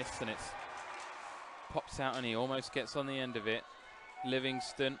Panthers. on this, and it pops out and he almost gets on the end of it.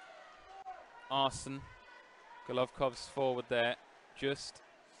 Livingston, Arson, Golovkov's forward there, just.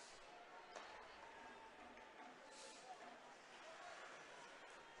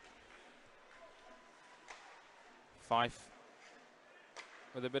 Fife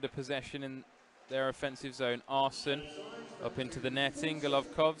with a bit of possession in their offensive zone. Arson up into the netting.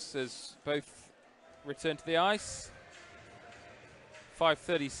 Golovkovs as both return to the ice.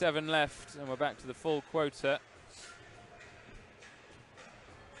 5:37 left and we're back to the full quota.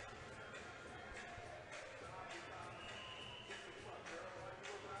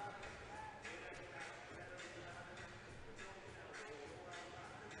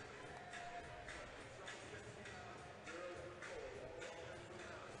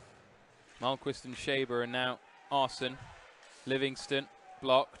 Malmquist and Shaber, and now Arson. Livingston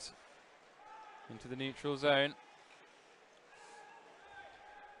blocked into the neutral zone.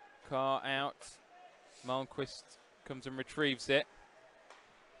 Carr out. Malmquist comes and retrieves it.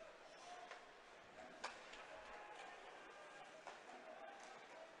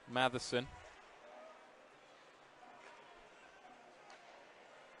 Matherson.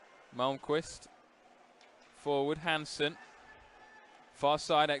 Malmquist. Forward, Hansen. Far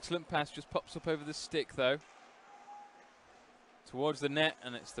side, excellent pass, just pops up over the stick though. Towards the net,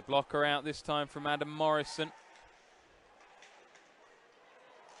 and it's the blocker out this time from Adam Morrison.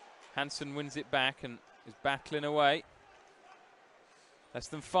 Hansen wins it back and is battling away. Less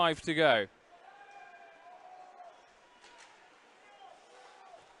than 5 to go.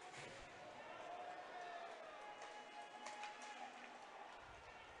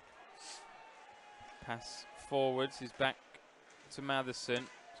 Pass forwards, he's back to Matherson.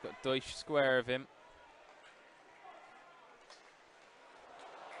 He's got Deutsch square of him.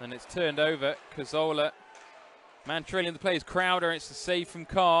 And it's turned over. Cazzola. Man trailing the play is Crowder. It's a save from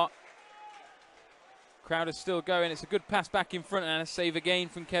Carr. Crowder's still going. It's a good pass back in front and a save again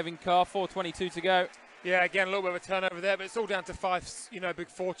from Kevin Carr. 4:22 to go. Yeah, again, a little bit of a turnover there, but it's all down to Fife's, big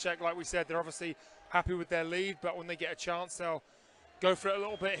forecheck. Like we said, they're obviously happy with their lead, but when they get a chance, they'll go for it a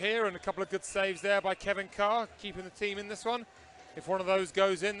little bit here, and a couple of good saves there by Kevin Carr, keeping the team in this one. If one of those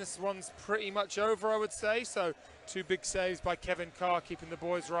goes in, this one's pretty much over, I would say. So 2 big saves by Kevin Carr, keeping the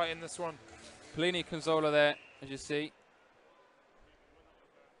boys right in this one. Pelini Cazzola there, as you see.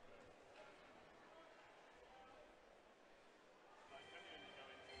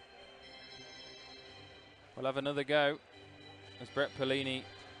 We'll have another go as Brett Pelini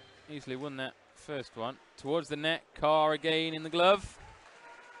easily won that first one. Towards the net, Carr again in the glove.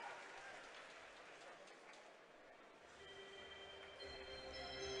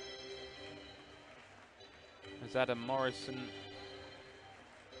 As Adam Morrison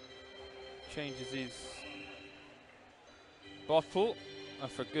changes his bottle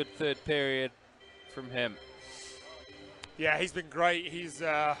for a good third period from him. Yeah, he's been great. He's,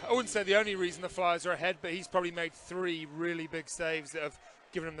 I wouldn't say the only reason the Flyers are ahead, but he's probably made 3 really big saves that have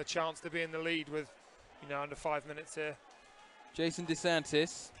given him the chance to be in the lead with, you know, under 5 minutes here. Jason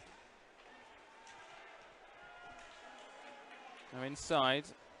DeSantis. Now inside.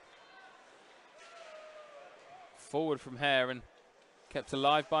 Forward from Herr and kept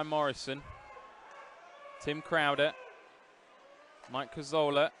alive by Morrison. Tim Crowder. Mike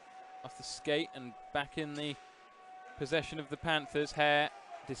Cazzola off the skate and back in the possession of the Panthers. Herr,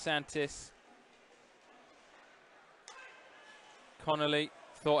 DeSantis. Connolly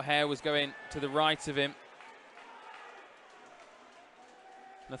thought Herr was going to the right of him.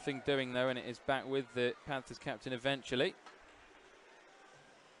 Nothing doing though, and it is back with the Panthers captain eventually.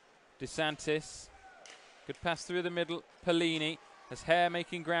 DeSantis. Good pass through the middle. Pellini. Has Herr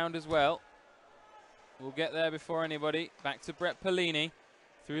making ground as well. We'll get there before anybody. Back to Brett Pellini.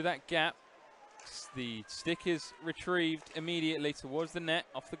 Through that gap. The stick is retrieved immediately towards the net.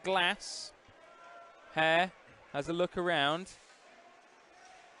 Off the glass. Herr has a look around.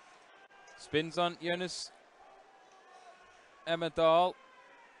 Spins on Jonas Emmerdal.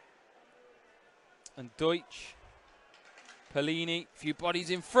 And Deutsch. Pellini. Few bodies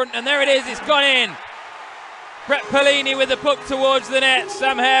in front. And there it is. It's gone in. Brett Pellini with the puck towards the net.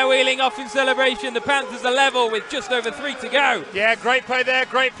 Sam Herr wheeling off in celebration. The Panthers are level with just over 3 to go. Yeah, great play there.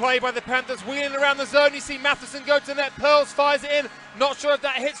 Great play by the Panthers. Wheeling around the zone. You see Matheson go to the net. Pearls fires it in. Not sure if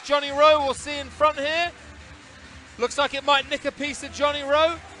that hits Johnny Rowe. We'll see in front here. Looks like it might nick a piece of Johnny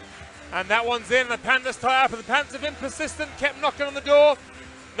Rowe. And that one's in. The Panthers tie up. And the Panthers have been persistent. Kept knocking on the door.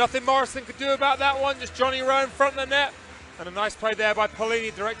 Nothing Morrison could do about that one. Just Johnny Rowe in front of the net. And a nice play there by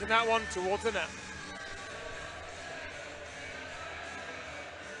Pellini directing that one towards the net.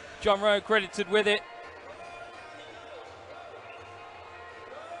 John Rowe credited with it.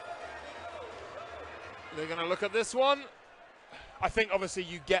 They're going to look at this one. I think obviously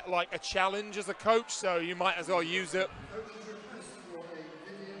you get like a challenge as a coach, so you might as well use it.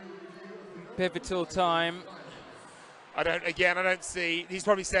 Pivotal time. I don't see, he's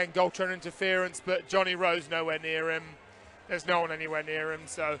probably saying goal train interference, but Johnny Rowe's nowhere near him. There's no one anywhere near him,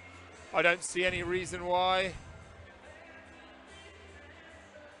 so I don't see any reason why.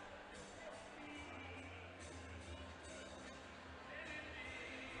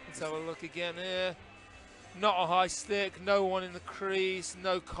 Let's have a look again here. Not a high stick, no one in the crease,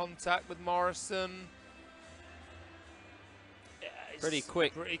 no contact with Morrison. Yeah, Pretty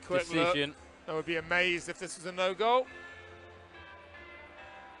quick Look. decision. I would be amazed if this was a no-goal.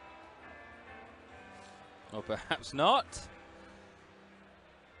 Or perhaps not.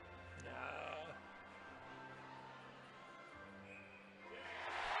 No.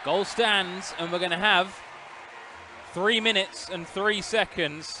 Goal stands, and we're going to have 3 minutes and 3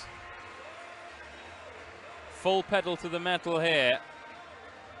 seconds. Full pedal to the metal here.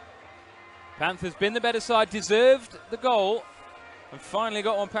 Panthers been the better side, deserved the goal, and finally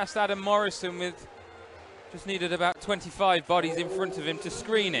got one past Adam Morrison with just needed about 25 bodies in front of him to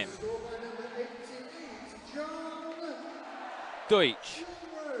screen him. Deutsch.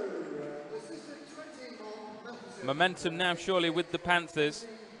 Momentum now surely with the Panthers.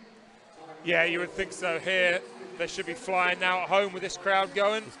 Yeah, you would think so here. They should be flying now at home with this crowd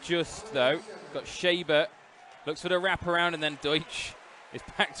going. It's just, though, got Shaber, looks for the wraparound, and then Deutsch is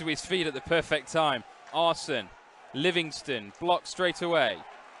back to his feet at the perfect time. Arson, Livingston, blocked straight away.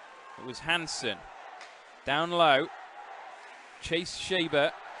 It was Hansen. Down low. Chase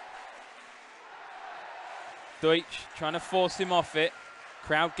Shaber. Deutsch trying to force him off it.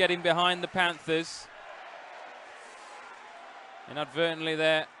 Crowd getting behind the Panthers. Inadvertently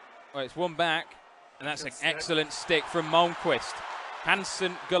there. Well, it's one back. And that's an excellent stick from Malmqvist.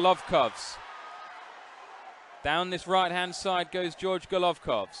 Hansen Golovkovs. Down this right-hand side goes George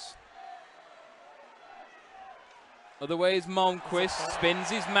Golovkovs. Other way is Malmqvist.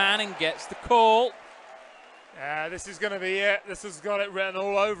 Spins his man and gets the call. Yeah, this is going to be it. This has got it written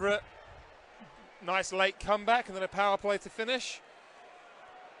all over it. Nice late comeback and then a power play to finish.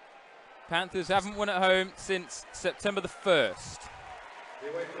 Panthers haven't won at home since September the 1st.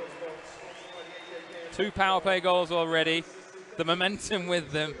 2 power play goals already. The momentum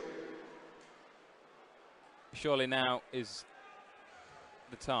with them. Surely now is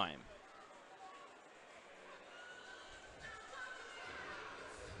the time.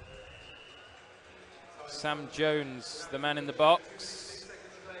 Sam Jones, the man in the box.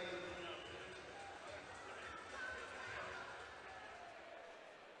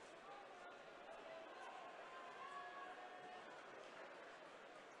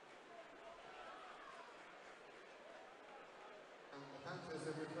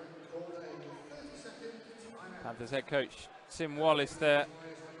 Panthers head coach Tim Wallace there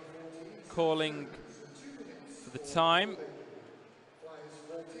calling for the time.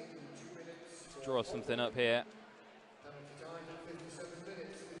 Let's draw something up here. Penalty time, 57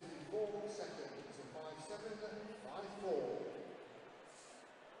 minutes, 54 seconds,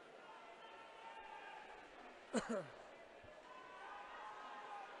 5-7, 5-4.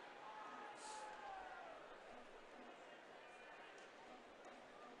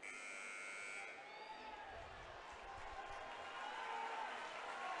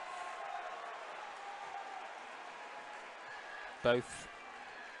 Both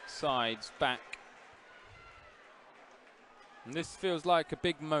sides back. And this feels like a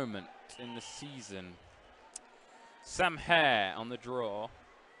big moment in the season. Sam Herr on the draw.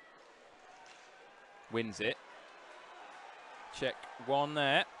 Wins it. Check one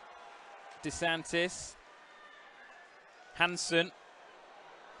there. DeSantis. Hansen.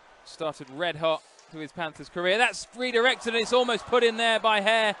 Started red hot to his Panthers career. That's redirected and it's almost put in there by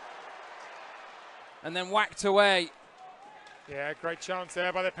Herr. And then whacked away. Yeah, great chance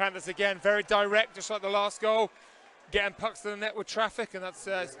there by the Panthers again. Very direct, just like the last goal. Getting pucks to the net with traffic, and that's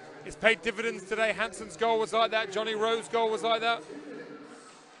it's paid dividends today. Hansen's goal was like that. Johnny Rowe's goal was like that.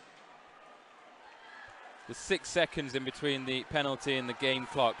 There's 6 seconds in between the penalty and the game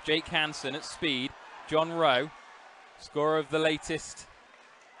clock. Jake Hansen at speed. John Rowe, scorer of the latest.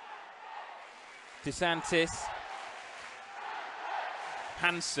 DeSantis.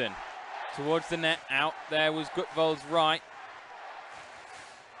 Hansen towards the net. Out there was Gutvold's right.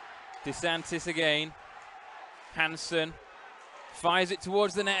 DeSantis again. Hansen fires it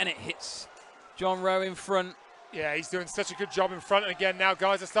towards the net and it hits John Rowe in front. Yeah, he's doing such a good job in front. And again, now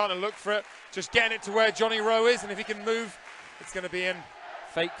guys are starting to look for it. Just getting it to where Johnny Rowe is. And if he can move, it's going to be in.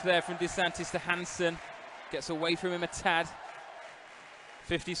 Fake there from DeSantis to Hansen. Gets away from him a tad.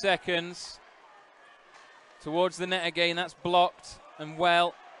 50 seconds. Towards the net again. That's blocked. And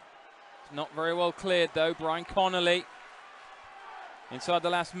well. Not very well cleared though. Brian Connolly. Inside the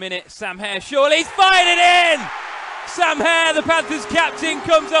last minute, Sam Herr, surely he's fired it in! Sam Herr, the Panthers captain,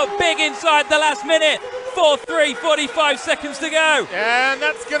 comes up big inside the last minute. 4-3, 45 seconds to go. And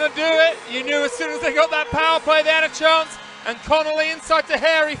that's going to do it. You knew as soon as they got that power play, they had a chance. And Connolly inside to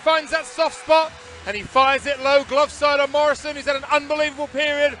Herr, he finds that soft spot. And he fires it low, glove side on Morrison, who's had an unbelievable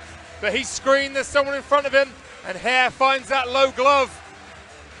period. But he's screened, there's someone in front of him. And Herr finds that low glove.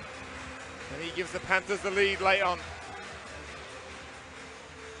 And he gives the Panthers the lead late on.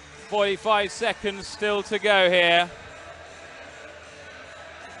 45 seconds still to go here.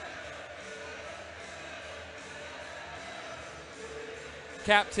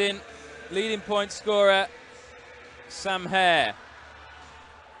 Captain, leading point scorer, Sam Herr.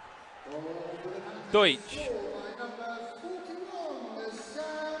 Deutsch.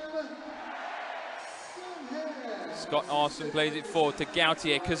 Scott Arson plays it forward to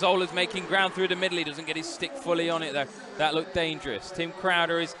Gautier. Cazzola's making ground through the middle. He doesn't get his stick fully on it though. That looked dangerous. Tim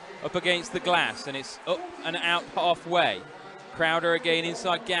Crowder is up against the glass and it's up and out halfway. Crowder again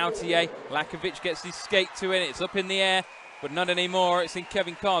inside Gautier. Lakovic gets his skate to it. It's up in the air, but not anymore. It's in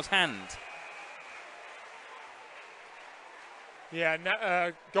Kevin Carr's hand.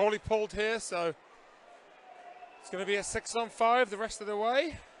 Yeah, goalie pulled here, so it's going to be a 6-on-5 the rest of the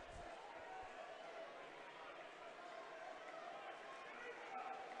way.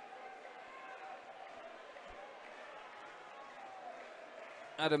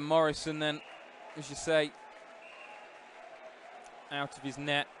 Adam Morrison then, as you say, out of his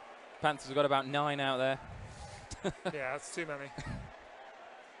net. Panthers have got about 9 out there. Yeah, that's too many.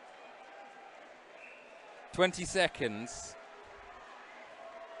 20 seconds.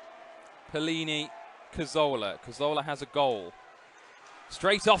 Pellini, Cazzola. Cazzola has a goal.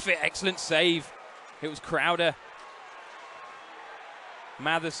 Straight off it, excellent save. It was Crowder.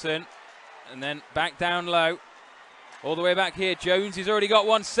 Matherson, and then back down low. All the way back here, Jones, he's already got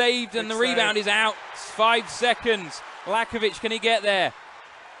one saved, and the rebound is out. 5 seconds. Lakovic, can he get there?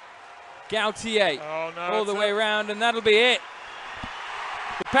 Gautier, all the way around, and that'll be it.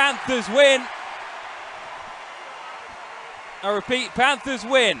 The Panthers win. I repeat, Panthers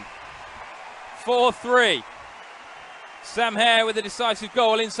win. 4-3. Sam Herr with a decisive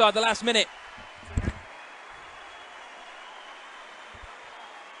goal inside the last minute.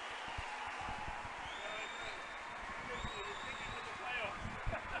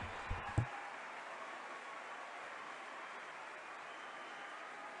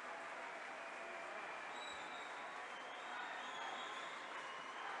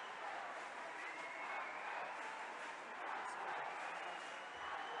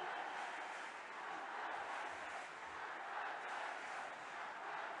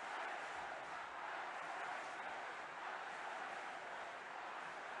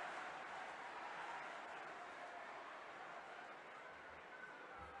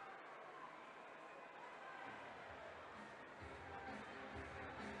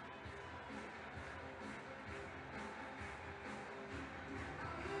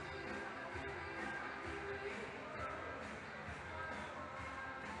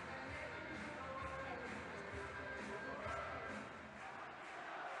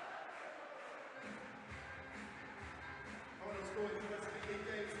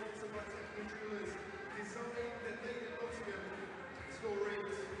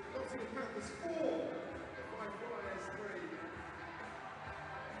 Panthers 4, the Fife Flyers 3.